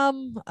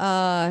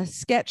 Sitcom,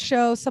 sketch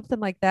show, something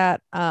like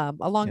that,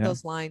 along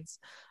those lines.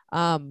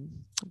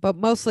 But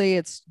mostly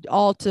it's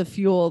all to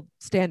fuel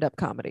stand-up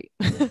comedy.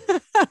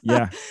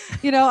 Yeah.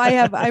 I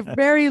have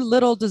very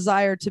little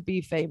desire to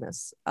be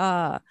famous.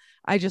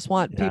 I just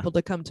want people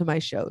to come to my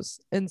shows.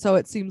 And so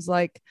it seems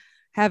like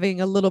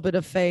having a little bit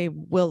of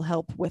fame will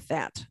help with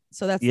that.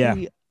 So that's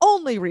the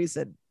only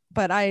reason.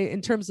 But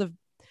in terms of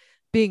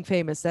being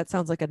famous, that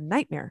sounds like a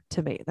nightmare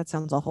to me. That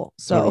sounds awful.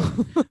 So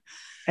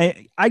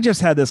I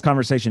just had this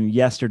conversation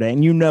yesterday,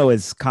 and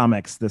as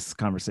comics, this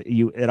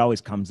conversation, it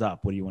always comes up.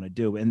 What do you want to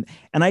do? And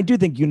I do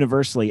think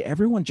universally,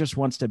 everyone just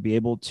wants to be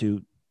able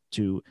to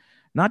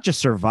not just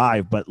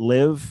survive, but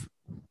live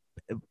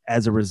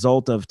as a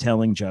result of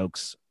telling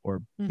jokes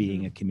or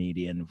being a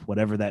comedian,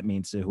 whatever that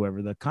means to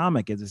whoever the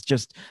comic is. It's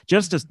just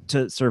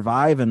to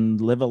survive and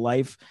live a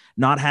life,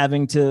 not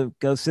having to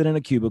go sit in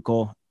a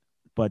cubicle,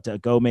 but to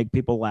go make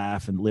people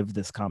laugh and live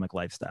this comic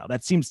lifestyle.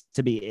 That seems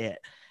to be it.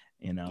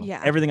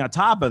 Everything on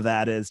top of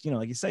that is,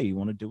 like you say, you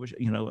want to do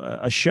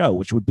a show,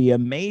 which would be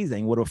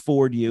amazing, would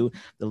afford you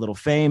the little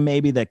fame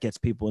maybe that gets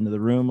people into the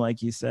room,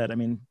 like you said. I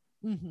mean,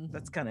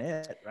 that's kind of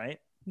it, right?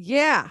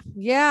 Yeah.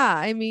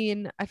 I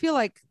mean, I feel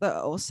like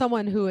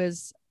someone who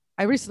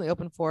I recently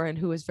opened for and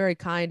who is very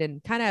kind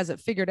and kind of has it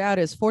figured out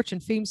is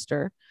Fortune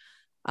Feemster.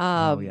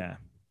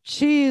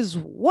 She's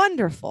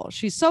wonderful.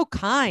 She's so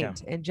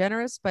kind and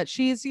generous, but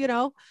she's,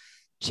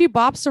 she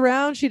bops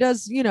around. She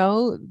does,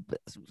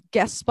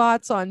 guest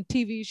spots on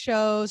TV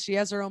shows. She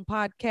has her own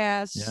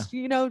podcast.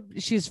 Yeah.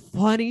 She's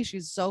funny.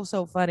 She's so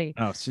funny.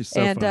 Oh, she's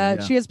so funny.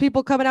 And she has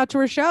people coming out to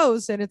her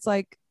shows, and it's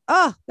like,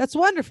 oh, that's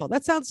wonderful.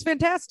 That sounds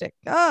fantastic.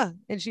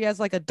 And she has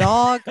like a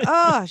dog.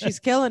 She's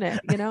killing it.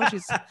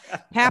 She's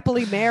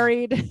happily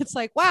married. It's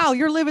like, wow,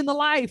 you're living the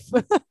life.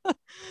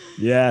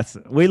 Yes.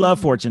 We love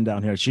Fortune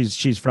down here.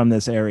 She's from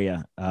this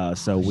area.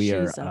 So we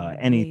are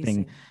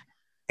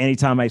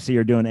anytime I see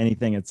her doing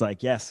anything, it's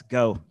like, yes,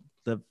 go.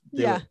 Do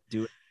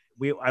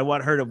it. I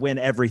want her to win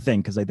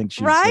everything, because I think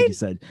she's, like you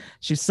said,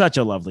 she's such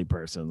a lovely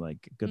person.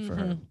 Like, good for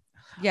her.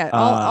 Yeah,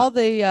 all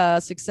the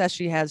success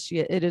she has,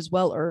 it is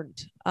well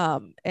earned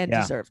and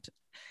deserved.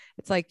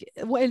 It's like,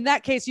 in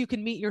that case, you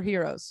can meet your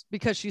heroes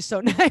because she's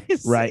so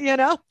nice, right?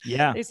 Yeah.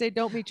 Yeah. They say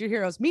don't meet your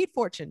heroes, meet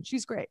Fortune.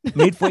 She's great.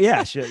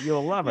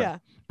 You'll love her. Yeah.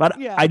 But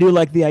I do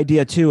like the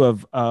idea too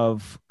of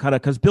kind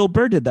of, because Bill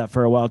Burr did that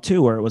for a while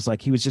too, where it was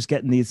like he was just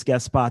getting these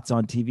guest spots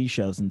on TV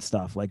shows and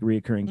stuff, like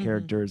reoccurring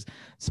characters,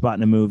 spot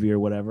in a movie or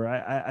whatever.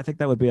 I think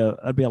that'd be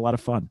a lot of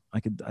fun. I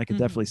could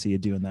definitely see you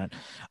doing that.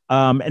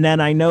 And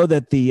then I know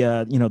that the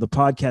the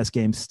podcast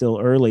game's still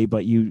early,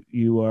 but you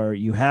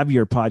have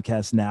your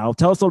podcast now.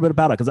 Tell us a little bit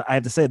about it, because I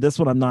have to say this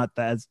one I'm not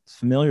as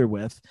familiar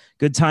with.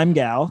 Good Time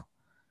Gal.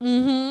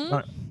 Run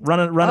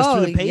us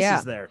through the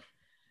paces there.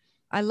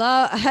 I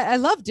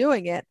love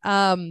doing it.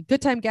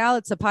 Good Time Gal.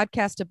 It's a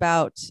podcast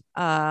about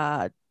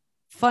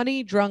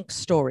funny drunk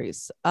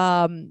stories.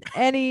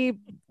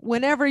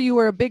 Whenever you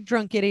were a big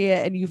drunk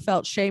idiot and you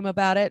felt shame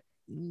about it,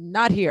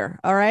 not here.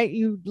 All right,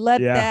 you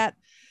let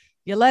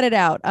it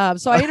out.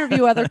 So I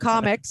interview other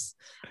comics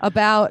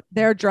about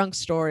their drunk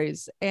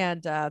stories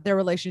and their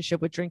relationship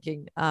with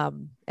drinking.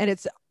 And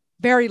it's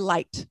very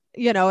light.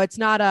 It's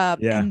not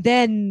and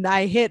then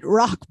I hit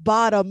rock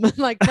bottom.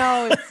 Like,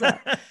 no, it's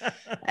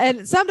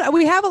and sometimes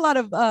we have a lot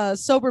of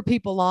sober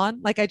people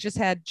on. Like I just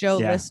had Joe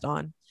List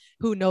on,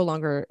 who no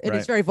longer, and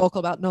he's very vocal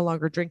about no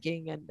longer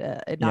drinking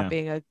and not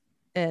being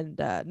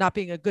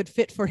a good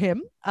fit for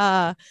him.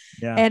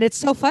 And it's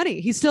so funny.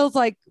 He still's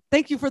like,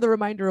 thank you for the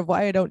reminder of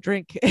why I don't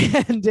drink.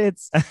 And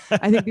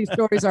I think these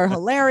stories are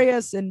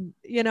hilarious. And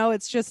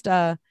it's just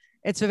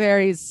it's a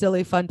very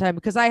silly, fun time,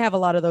 because I have a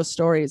lot of those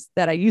stories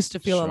that I used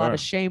to feel a lot of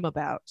shame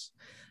about.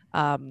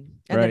 And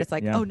then it's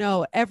like, oh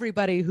no,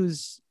 everybody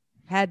who's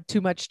had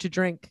too much to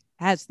drink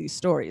has these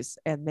stories,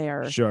 and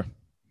they're so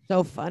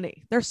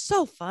funny. They're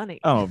so funny.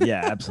 Oh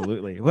yeah,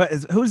 absolutely.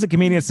 Who's the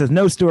comedian that says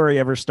no story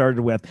ever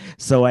started with,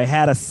 so I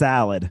had a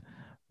salad,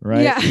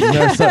 right?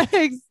 Yeah.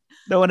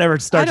 No one ever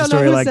starts a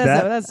story like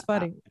that. That's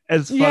funny.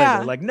 It's funny.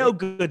 Yeah. Like no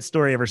good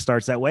story ever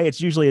starts that way. It's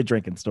usually a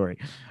drinking story.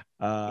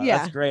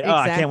 That's great. Exactly. Oh,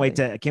 I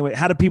can't wait.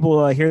 How do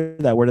people hear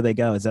that? Where do they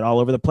go? Is it all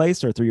over the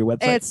place or through your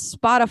website? It's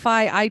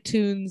Spotify,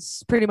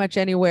 iTunes, pretty much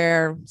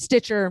anywhere.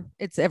 Stitcher.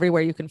 It's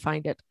everywhere you can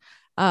find it.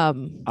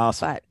 Awesome.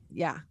 But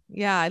yeah,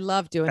 I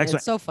love doing it.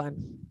 It's so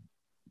fun.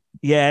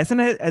 Yeah, isn't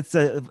it? It's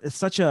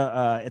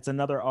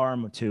another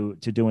arm to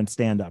doing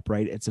stand up,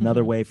 right? It's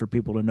another way for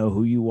people to know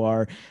who you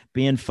are,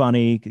 being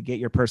funny, get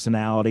your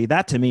personality.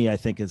 That to me, I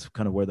think, is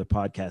kind of where the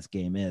podcast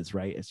game is,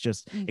 right? It's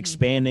just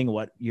expanding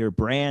what your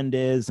brand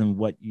is and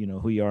what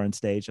who you are on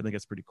stage. I think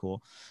it's pretty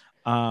cool.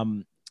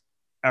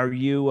 Are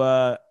you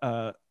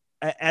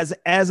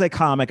as a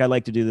comic? I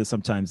like to do this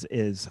sometimes,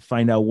 is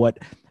find out what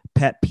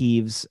pet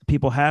peeves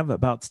people have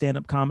about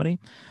stand-up comedy.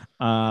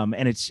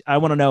 And I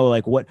want to know,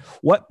 like, what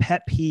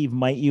pet peeve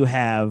might you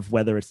have,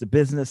 whether it's the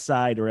business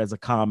side or as a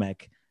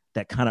comic,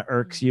 that kind of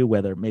irks you,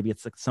 whether maybe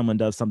it's like someone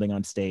does something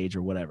on stage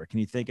or whatever. Can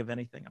you think of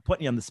anything? I'm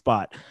putting you on the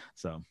spot.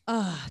 So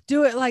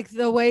do it like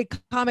the way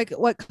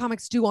what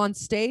comics do on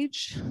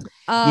stage.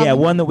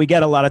 One that we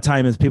get a lot of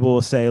time is people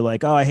will say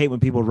like, oh, I hate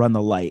when people run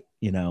the light,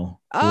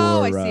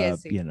 I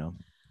see.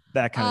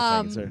 That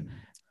kind of thing.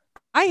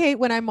 I hate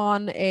when I'm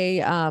on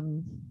a,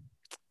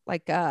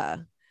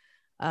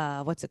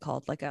 what's it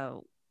called? Like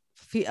a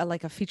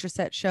feature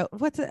set show.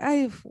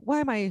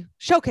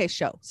 Showcase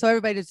show. So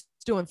everybody's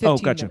doing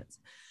 15 minutes.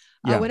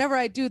 Whenever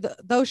I do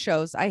those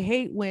shows, I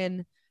hate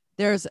when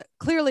there's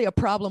clearly a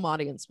problem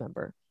audience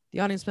member.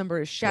 The audience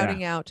member is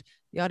shouting out.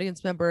 The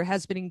audience member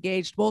has been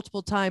engaged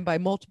multiple times by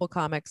multiple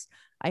comics.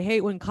 I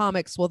hate when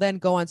comics will then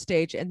go on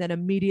stage and then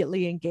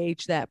immediately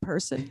engage that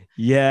person.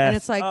 Yeah. And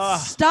it's like,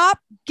 stop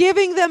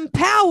giving them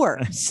power.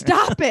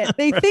 Stop it.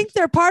 They think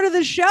they're part of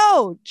the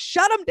show.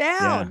 Shut them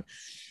down.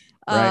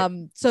 Yeah.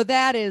 Right. So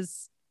that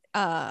is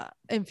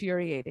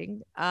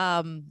infuriating.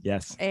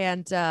 Yes.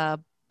 And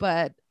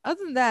but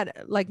other than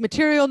that, like,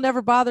 material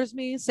never bothers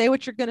me. Say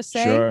what you're going to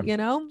say. Sure.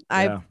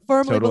 I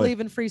firmly believe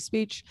in free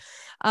speech.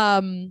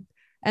 And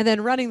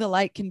then running the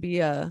light can be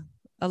a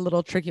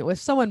little tricky. If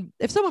someone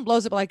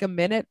blows it by like a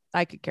minute,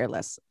 I could care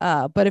less.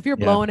 But if you're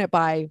blowing it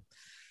by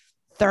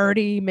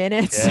 30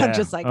 minutes, I'm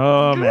just like,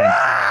 oh man.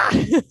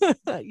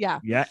 Yeah.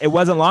 It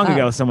wasn't long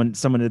ago. Someone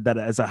did that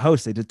as a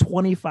host. They did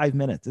 25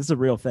 minutes. This is a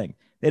real thing.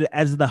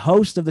 As the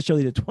host of the show,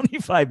 they did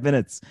 25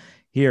 minutes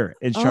here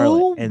in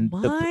Charlotte.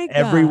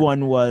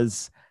 Everyone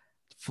was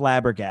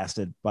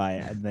flabbergasted by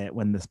it.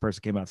 When this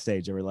person came on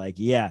stage, they were like,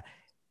 yeah,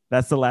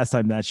 that's the last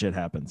time that shit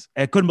happens.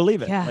 I couldn't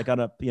believe it. Yeah. Like on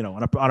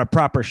a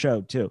proper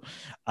show too.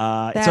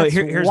 So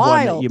here's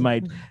wild. one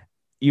that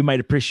you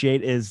might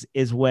appreciate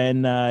is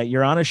when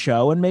you're on a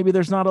show and maybe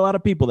there's not a lot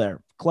of people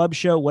there, club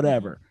show,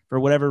 whatever, for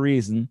whatever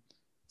reason,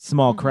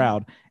 small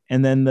crowd.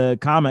 And then the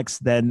comics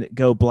then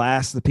go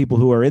blast the people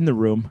who are in the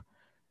room.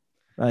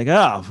 Like,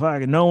 oh,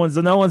 fuck, no one's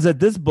at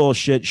this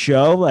bullshit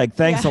show. Like,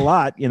 thanks a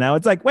lot.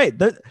 It's like,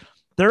 wait,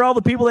 they're all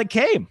the people that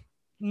came.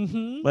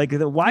 Like,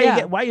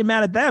 why are you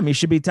mad at them? You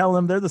should be telling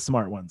them they're the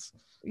smart ones.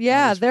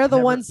 Yeah, they're the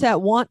ones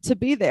that want to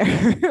be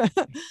there.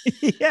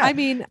 I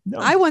mean,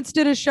 I once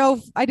did a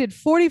show. I did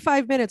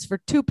 45 minutes for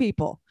 2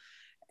 people.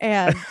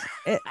 And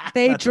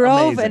they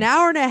drove an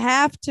hour and a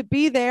half to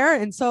be there.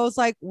 And so it's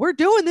like, we're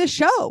doing this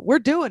show. We're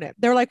doing it.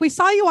 They're like, we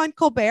saw you on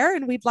Colbert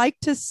and we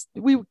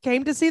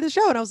came to see the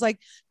show. And I was like,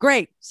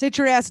 great, sit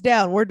your ass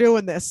down. We're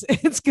doing this.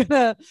 It's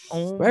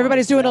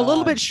everybody's doing a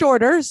little bit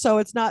shorter, so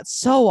it's not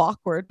so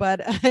awkward,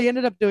 but I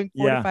ended up doing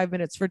 45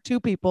 minutes for 2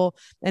 people.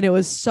 And it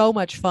was so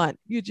much fun.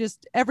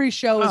 Every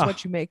show is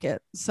what you make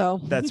it. So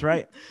that's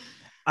right.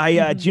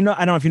 Do you know? I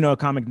don't know if you know a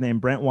comic named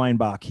Brent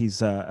Weinbach.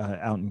 He's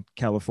out in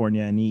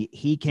California, and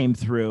he came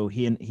through.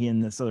 He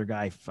and this other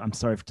guy. I'm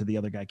sorry to the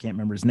other guy, I can't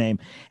remember his name.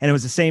 And it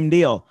was the same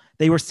deal.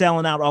 They were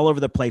selling out all over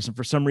the place, and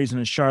for some reason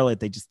in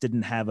Charlotte, they just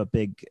didn't have a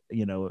big,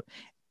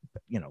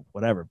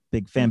 whatever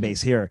big fan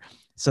base here.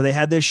 So they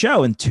had this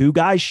show, and 2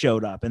 guys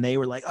showed up, and they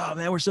were like, "Oh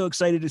man, we're so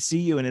excited to see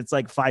you!" And it's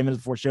like 5 minutes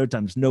before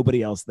showtime. There's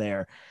nobody else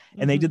there,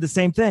 and they did the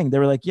same thing. They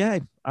were like, "Yeah,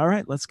 all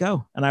right, let's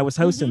go." And I was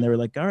hosting. They were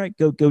like, "All right,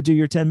 go do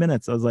your 10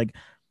 minutes." I was like,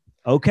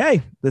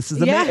 okay, this is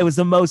it was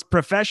the most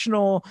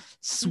professional,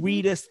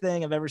 sweetest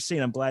thing I've ever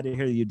seen. I'm glad to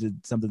hear you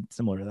did something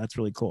similar. That's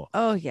really cool.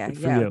 Oh yeah. Good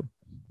for you.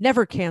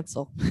 Never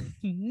cancel.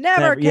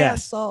 Never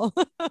cancel.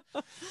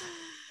 Yes.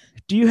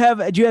 Do you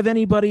have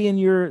anybody in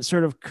your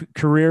sort of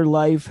career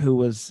life who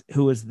was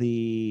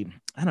the,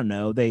 I don't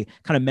know, they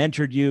kind of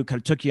mentored you, kind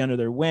of took you under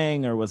their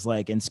wing, or was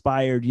like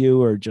inspired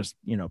you, or just,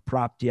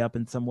 propped you up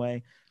in some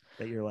way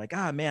that you're like,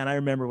 man, I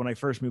remember when I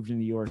first moved to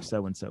New York,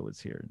 so-and-so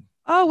was here.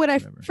 Oh, when I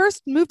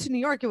first moved to New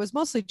York, it was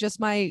mostly just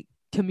my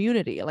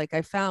community. Like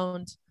I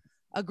found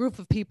a group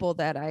of people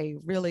that I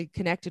really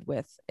connected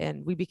with,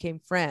 and we became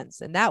friends.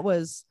 And that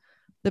was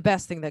the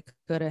best thing that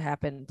could have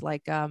happened.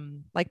 Like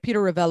Peter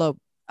Ravello,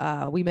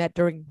 we met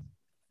during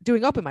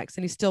doing open mics,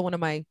 and he's still one of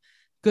my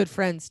good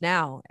friends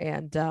now.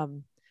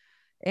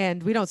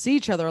 And we don't see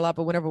each other a lot,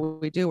 but whenever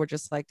we do, we're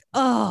just like,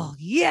 oh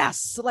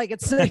yes, like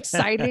it's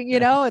exciting,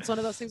 it's one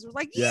of those things where it's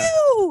like,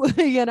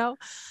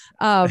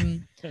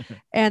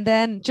 and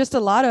then just a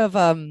lot of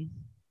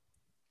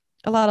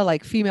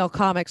like female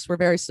comics were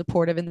very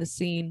supportive in the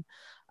scene,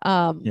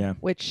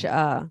 which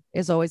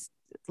is always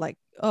like,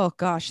 oh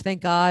gosh,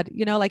 thank God,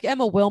 like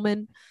Emma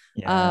Willman.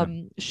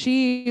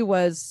 She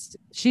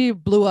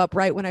blew up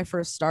right when I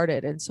first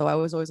started. And so I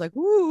was always like,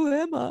 woo,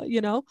 Emma,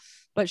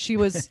 but she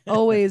was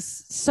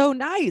always so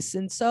nice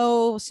and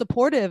so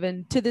supportive.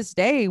 And to this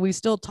day, we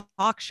still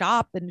talk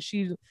shop, and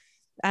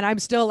I'm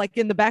still like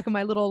in the back of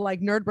my little like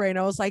nerd brain.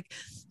 I was like,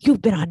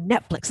 you've been on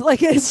Netflix.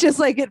 Like, it's just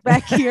like it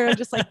back here. And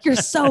just like, you're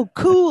so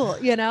cool,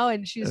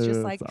 and she's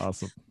just like,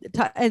 awesome.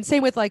 And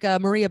same with like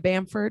Maria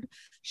Bamford.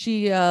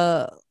 She,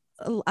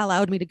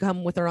 allowed me to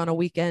come with her on a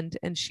weekend,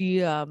 and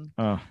she awesome.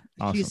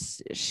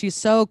 she's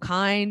so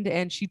kind,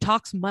 and she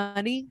talks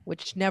money,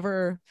 which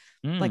never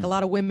like a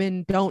lot of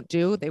women don't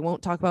do. They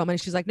won't talk about money.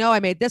 She's like, no, I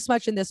made this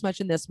much and this much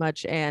and this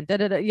much, and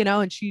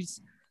and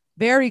she's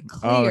very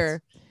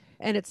clear.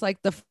 And it's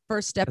like the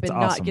first step in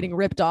not getting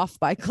ripped off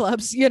by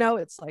clubs.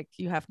 It's like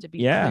you have to be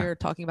clear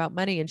talking about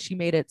money, and she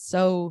made it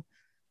so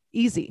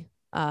easy.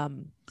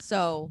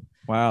 So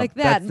wow, like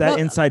that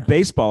inside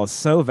baseball is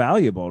so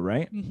valuable,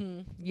 right?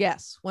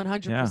 Yes,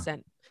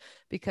 100%.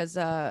 Because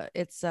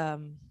it's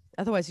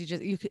otherwise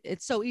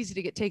it's so easy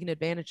to get taken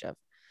advantage of.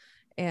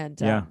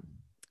 And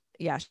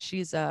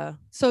she's so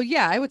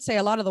I would say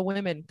a lot of the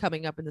women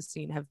coming up in the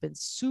scene have been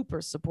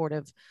super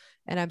supportive,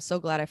 and I'm so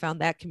glad I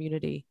found that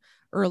community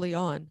early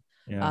on.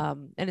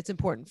 And it's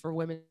important for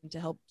women to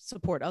help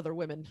support other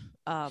women,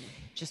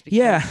 just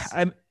because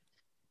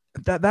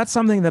that's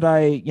something that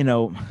I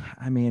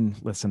mean,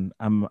 listen,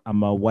 I'm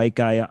a white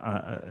guy,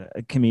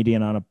 a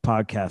comedian on a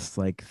podcast.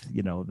 Like,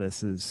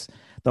 this is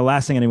the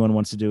last thing anyone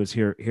wants to do is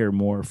hear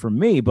more from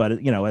me.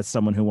 But, as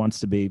someone who wants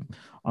to be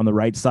on the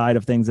right side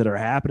of things that are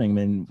happening,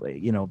 I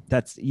mean,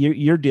 that's,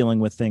 you're dealing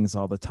with things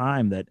all the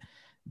time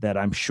that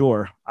I'm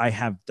sure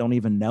don't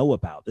even know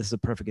about. This is a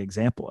perfect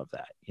example of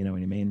that. You know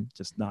what I mean?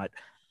 Just not,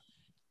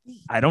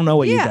 I don't know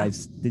what you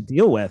guys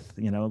deal with,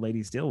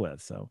 ladies deal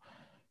with. So.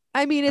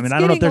 I mean, I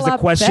don't know if there's a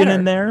question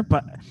in there,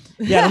 but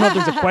I don't know if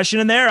there's a question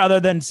in there other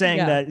than saying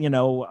that,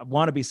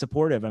 want to be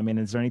supportive. I mean,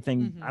 is there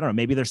anything, I don't know,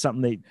 maybe there's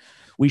something that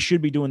we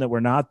should be doing that we're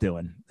not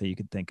doing that you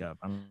could think of?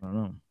 I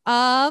don't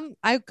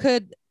know.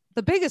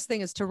 The biggest thing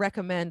is to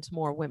recommend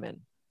more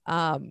women.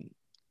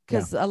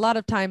 Because a lot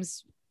of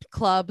times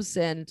clubs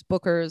and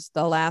bookers,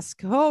 they'll ask,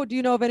 oh, do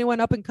you know of anyone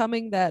up and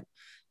coming that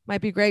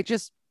might be great?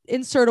 Just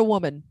insert a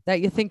woman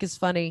that you think is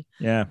funny.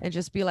 And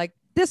just be like,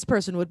 this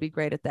person would be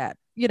great at that.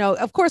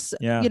 Of course,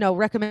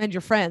 recommend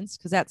your friends,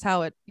 because that's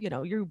how it,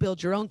 you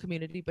build your own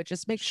community, but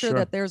just make sure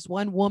that there's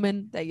one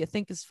woman that you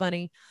think is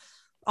funny.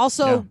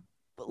 Also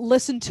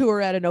listen to her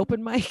at an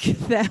open mic.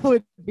 That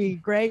would be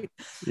great.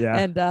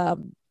 And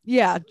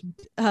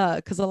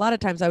because a lot of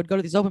times I would go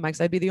to these open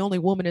mics, I'd be the only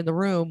woman in the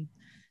room,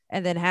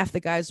 and then half the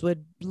guys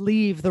would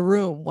leave the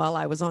room while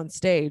I was on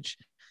stage.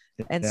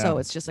 And so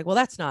it's just like, well,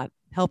 that's not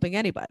helping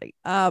anybody.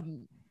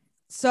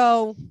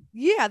 So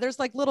there's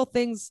like little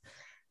things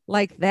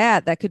like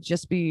that could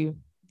just be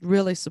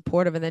really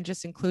supportive, and then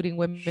just including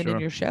women in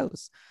your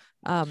shows.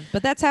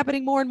 But that's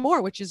happening more and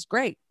more, which is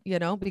great,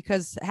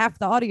 because half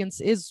the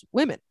audience is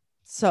women.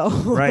 So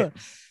right.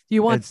 they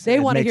want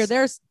to hear makes,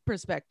 their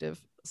perspective.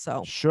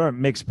 So sure, it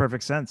makes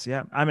perfect sense.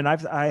 Yeah, I mean,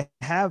 I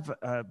have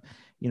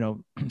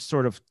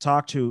sort of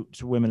talked to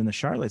women in the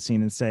Charlotte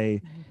scene and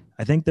say,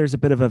 I think there's a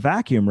bit of a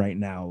vacuum right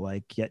now.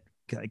 Like,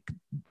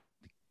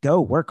 go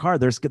work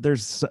hard.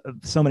 There's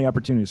so many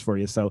opportunities for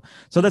you. So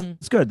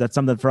that's good. That's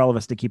something for all of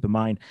us to keep in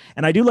mind.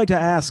 And I do like to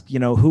ask,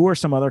 who are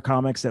some other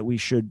comics that we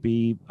should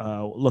be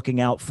looking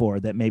out for,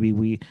 that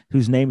maybe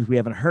whose names we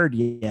haven't heard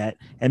yet,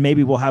 and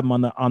maybe we'll have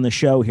them on the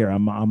show here.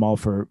 I'm all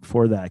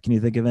for that. Can you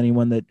think of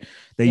anyone that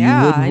you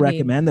would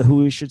recommend that who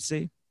we should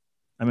see?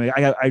 I mean,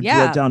 I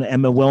wrote down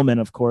Emma Willman,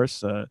 of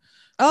course.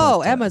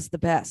 Emma's the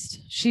best.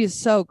 She is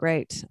so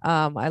great.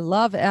 I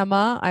love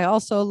Emma. I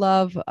also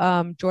love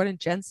Jordan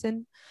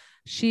Jensen.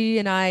 She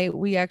and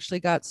we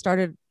actually got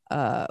started.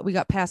 We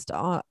got passed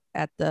on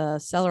at the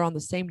Cellar on the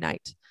same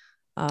night.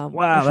 Wow, which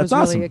that's was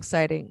awesome. Really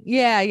exciting.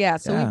 Yeah.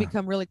 So we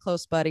become really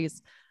close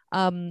buddies.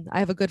 I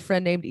have a good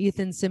friend named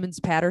Ethan Simmons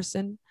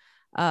Patterson.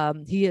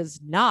 He is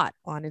not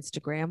on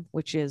Instagram,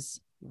 which is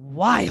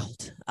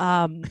wild.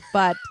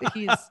 But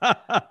he's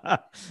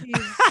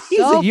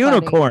so a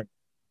unicorn.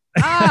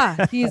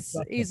 He's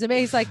amazing.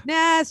 He's like,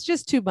 nah, it's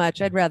just too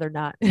much. I'd rather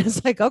not.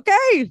 It's like,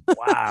 okay.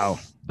 Wow.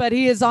 But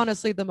he is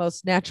honestly the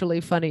most naturally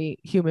funny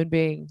human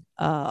being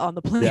on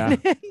the planet.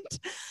 Yeah.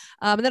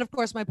 And then of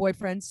course my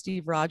boyfriend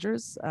Steve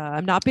Rogers.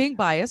 I'm not being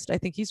biased. I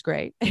think he's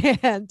great.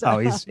 And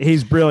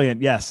he's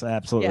brilliant. Yes,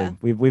 absolutely.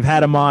 Yeah. We've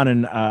had him on,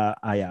 and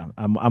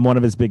I'm one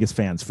of his biggest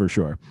fans for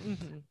sure.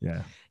 Mm-hmm.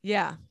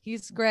 Yeah,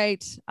 he's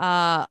great.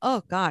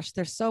 Oh gosh,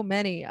 there's so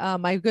many.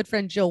 My good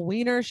friend Jill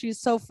Wiener, she's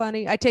so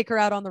funny. I take her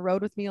out on the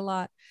road with me a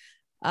lot.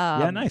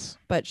 Nice.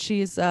 But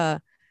she's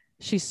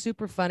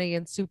super funny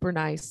and super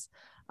nice.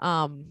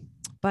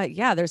 But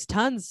yeah, there's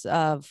tons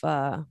of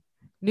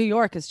New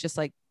York is just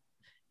like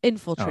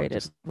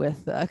infiltrated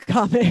with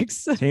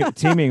comics.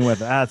 Teaming with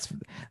that's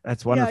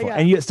wonderful.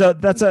 And so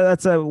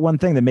that's a one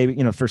thing that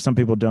maybe for some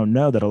people don't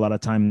know, that a lot of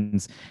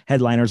times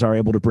headliners are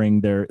able to bring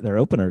their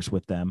openers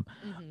with them.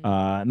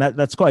 And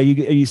that's cool. Are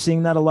you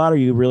seeing that a lot? Are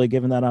you really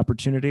giving that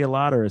opportunity a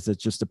lot, or is it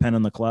just depend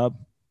on the club?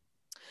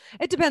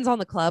 It depends on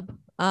the club.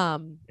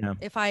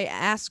 If I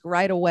ask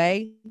right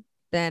away,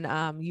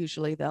 then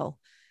usually they'll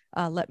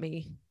let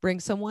me bring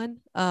someone.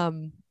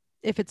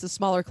 If it's a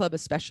smaller club,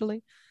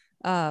 especially.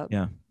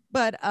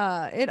 But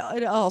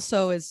it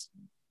also is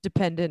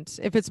dependent.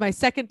 If it's my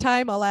second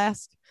time, I'll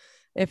ask.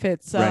 If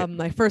it's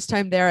my first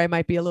time there, I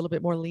might be a little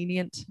bit more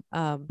lenient,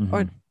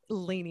 or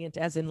lenient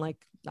as in like,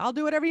 I'll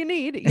do whatever you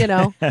need,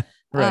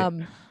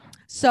 Right.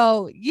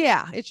 So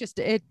yeah,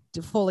 it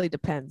fully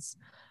depends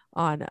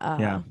on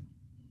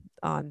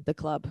the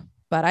club.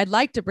 But I'd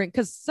like to bring,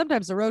 because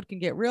sometimes the road can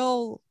be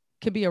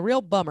a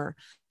real bummer.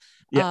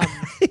 Yeah.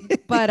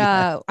 But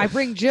I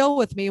bring Jill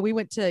with me. We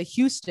went to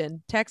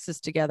Houston, Texas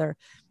together,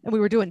 and we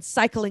were doing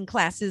cycling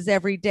classes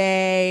every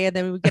day. And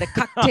then we would get a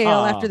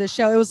cocktail after the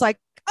show. It was like,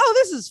 oh,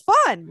 this is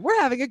fun.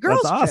 We're having a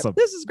girls' trip. Awesome.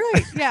 This is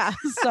great. Yeah.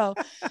 So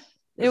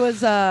it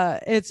was,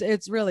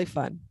 it's really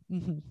fun.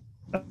 Mm-hmm.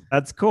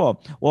 That's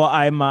cool. Well,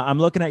 I'm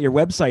looking at your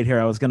website here.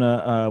 I was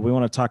we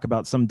want to talk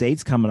about some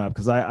dates coming up,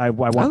 because I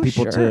want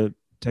people to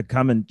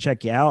come and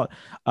check you out.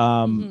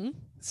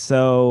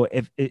 So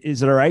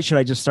is it all right? Should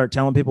I just start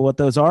telling people what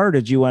those are? Or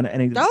did you want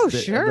any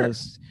those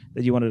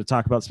that you wanted to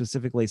talk about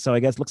specifically? So I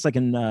guess it looks like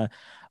in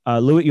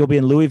you'll be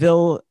in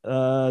Louisville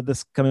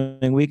this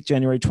coming week,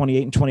 January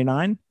 28 and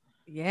 29.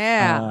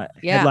 Yeah.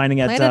 Headlining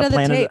at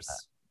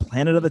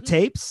Planet of the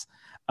Tapes.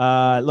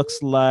 It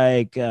looks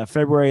like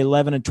February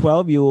 11 and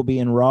 12, you will be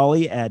in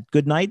Raleigh at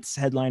Good Nights,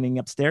 headlining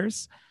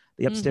upstairs,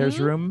 the upstairs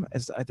room,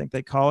 as I think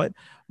they call it.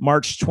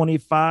 March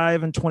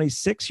 25 and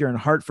 26, you're in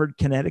Hartford,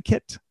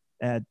 Connecticut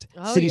at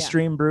City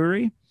Stream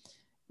Brewery.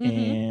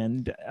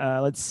 And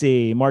let's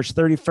see, March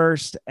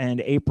 31st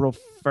and April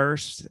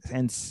 1st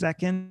and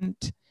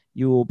 2nd,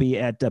 you will be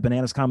at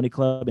Bananas Comedy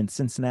Club in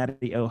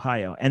Cincinnati,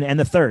 Ohio. And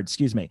the 3rd,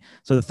 excuse me.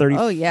 So the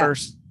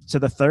 31st to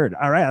the 3rd.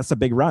 All right, that's a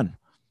big run.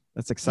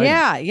 That's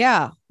exciting.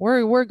 Yeah.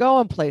 We're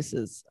going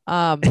places.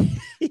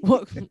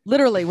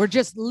 Literally, we're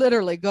just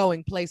literally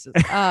going places.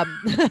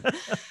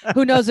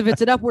 Who knows if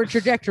it's an upward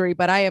trajectory,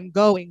 but I am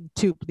going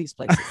to these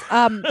places.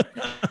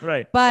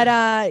 Right. But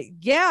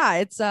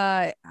it's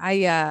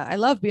I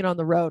love being on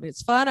the road.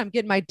 It's fun. I'm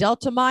getting my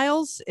Delta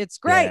miles. It's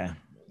great.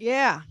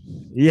 Yeah.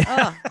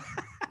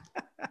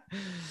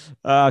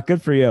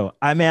 Good for you.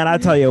 I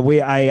tell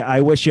you,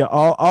 I wish you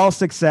all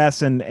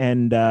success,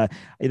 and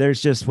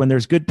there's just, when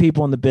there's good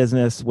people in the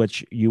business,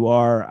 which you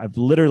are, I've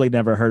literally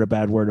never heard a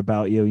bad word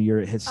about you. You're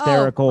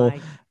hysterical,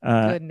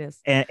 goodness,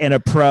 and a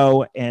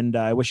pro, and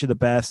I wish you the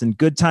best. And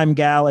Good Time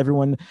Gal,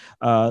 everyone,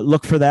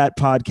 look for that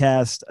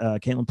podcast.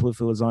 Caitlin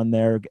Peluffo is on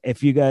there.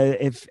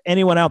 If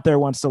anyone out there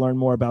wants to learn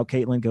more about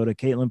Caitlin, go to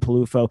Caitlin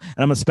Peluffo, and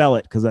I'm gonna spell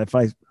it because if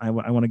I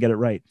want to get it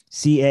right.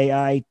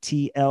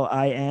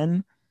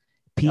 CAITLIN.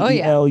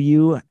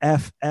 PELUFFO.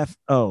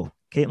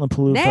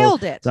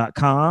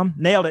 CaitlinPeluffo.com.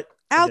 Nailed it.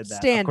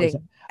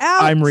 Outstanding.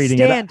 I'm reading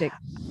it.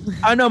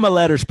 I know my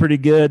letter's pretty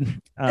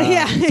good.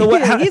 Yeah,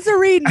 so he's a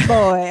reading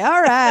boy.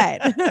 All right.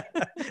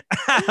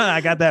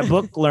 I got that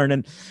book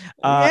learning.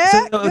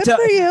 Good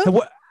for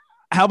you.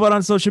 How about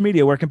on social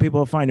media? Where can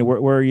people find you?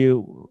 Where are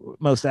you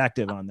most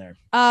active on there?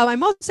 I'm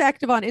most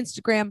active on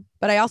Instagram,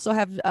 but I also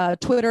have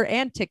Twitter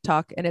and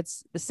TikTok, and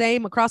it's the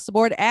same across the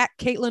board at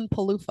Caitlin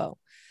Peluffo.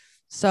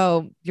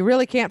 So you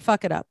really can't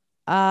fuck it up.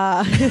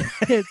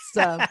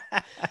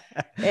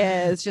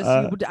 It's just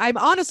I'm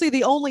honestly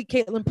the only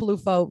Caitlin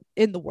Peluffo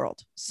in the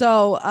world.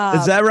 So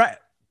is that right?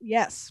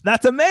 Yes.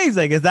 That's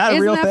amazing. Is that a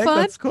real thing? Fun?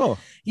 That's cool.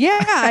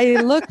 Yeah.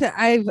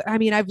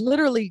 I've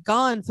literally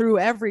gone through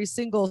every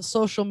single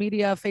social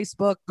media,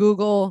 Facebook,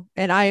 Google,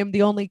 and I am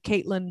the only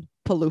Caitlin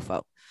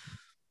Peluffo.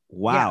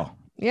 Wow.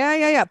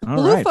 Yeah.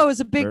 Peluffo is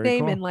a big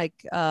name in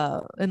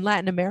in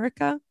Latin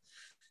America.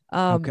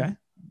 Okay.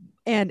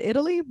 And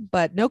Italy,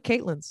 but no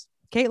Caitlins.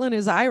 Caitlin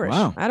is Irish.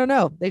 Wow. I don't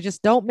know. They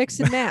just don't mix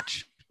and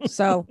match.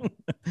 So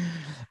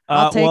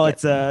I'll take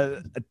it.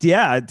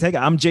 It's take it.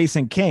 I'm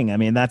Jason King. I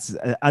mean, that's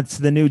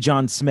the new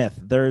John Smith.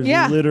 There's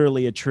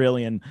literally a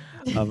trillion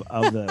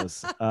of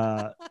those.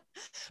 But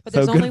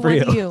there's only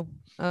one you.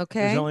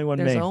 Okay. There's only one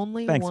me. There's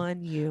only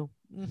one you.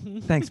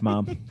 Thanks,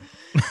 Mom.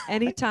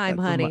 Anytime,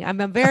 honey. I'm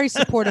a very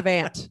supportive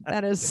aunt.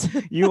 That is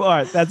you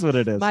are. That's what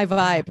it is. My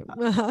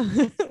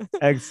vibe.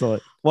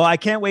 Excellent. Well, I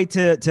can't wait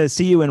to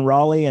see you in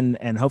Raleigh,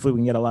 and hopefully we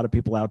can get a lot of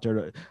people out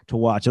there to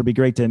watch. It'll be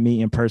great to meet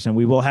you in person.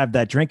 We will have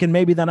that drink, and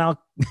maybe then I'll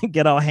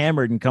get all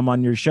hammered and come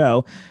on your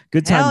show.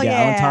 Good time, gal,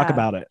 and talk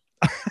about it.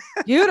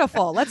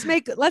 Beautiful. Let's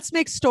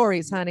make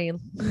stories, honey.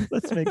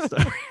 Let's make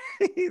stories.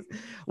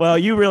 Well,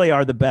 you really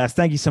are the best.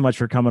 Thank you so much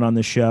for coming on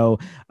the show.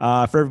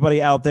 For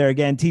everybody out there,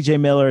 again, TJ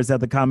Miller is at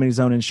the Comedy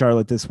Zone in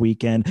Charlotte this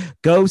weekend.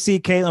 Go see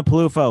Caitlin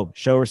Peluffo.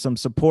 Show her some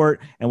support,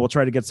 and we'll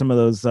try to get some of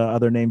those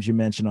other names you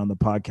mentioned on the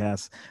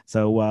podcast.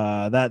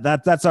 So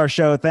that's our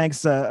show.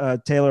 Thanks,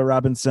 Taylor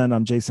Robinson.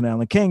 I'm Jason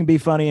Allen King. Be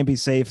funny and be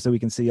safe so we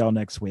can see y'all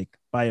next week.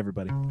 Bye,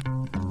 everybody.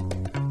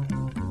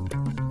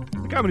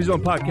 Comedy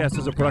Zone Podcast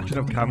is a production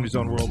of Comedy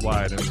Zone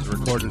Worldwide and is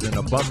recorded in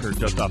a bunker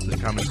just off the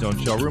Comedy Zone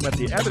showroom at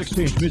the Abbott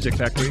Exchange Music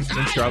Factory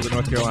in Charlotte,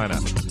 North Carolina.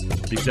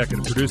 The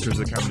executive producers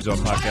of the Comedy Zone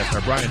Podcast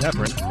are Brian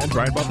Heffern and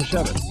Brian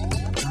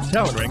Baltashevitz.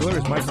 Talent Wrangler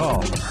is Mike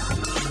Hall.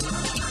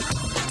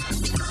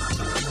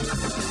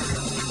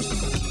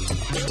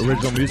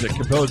 Original music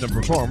composed and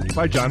performed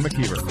by John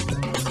McKeever.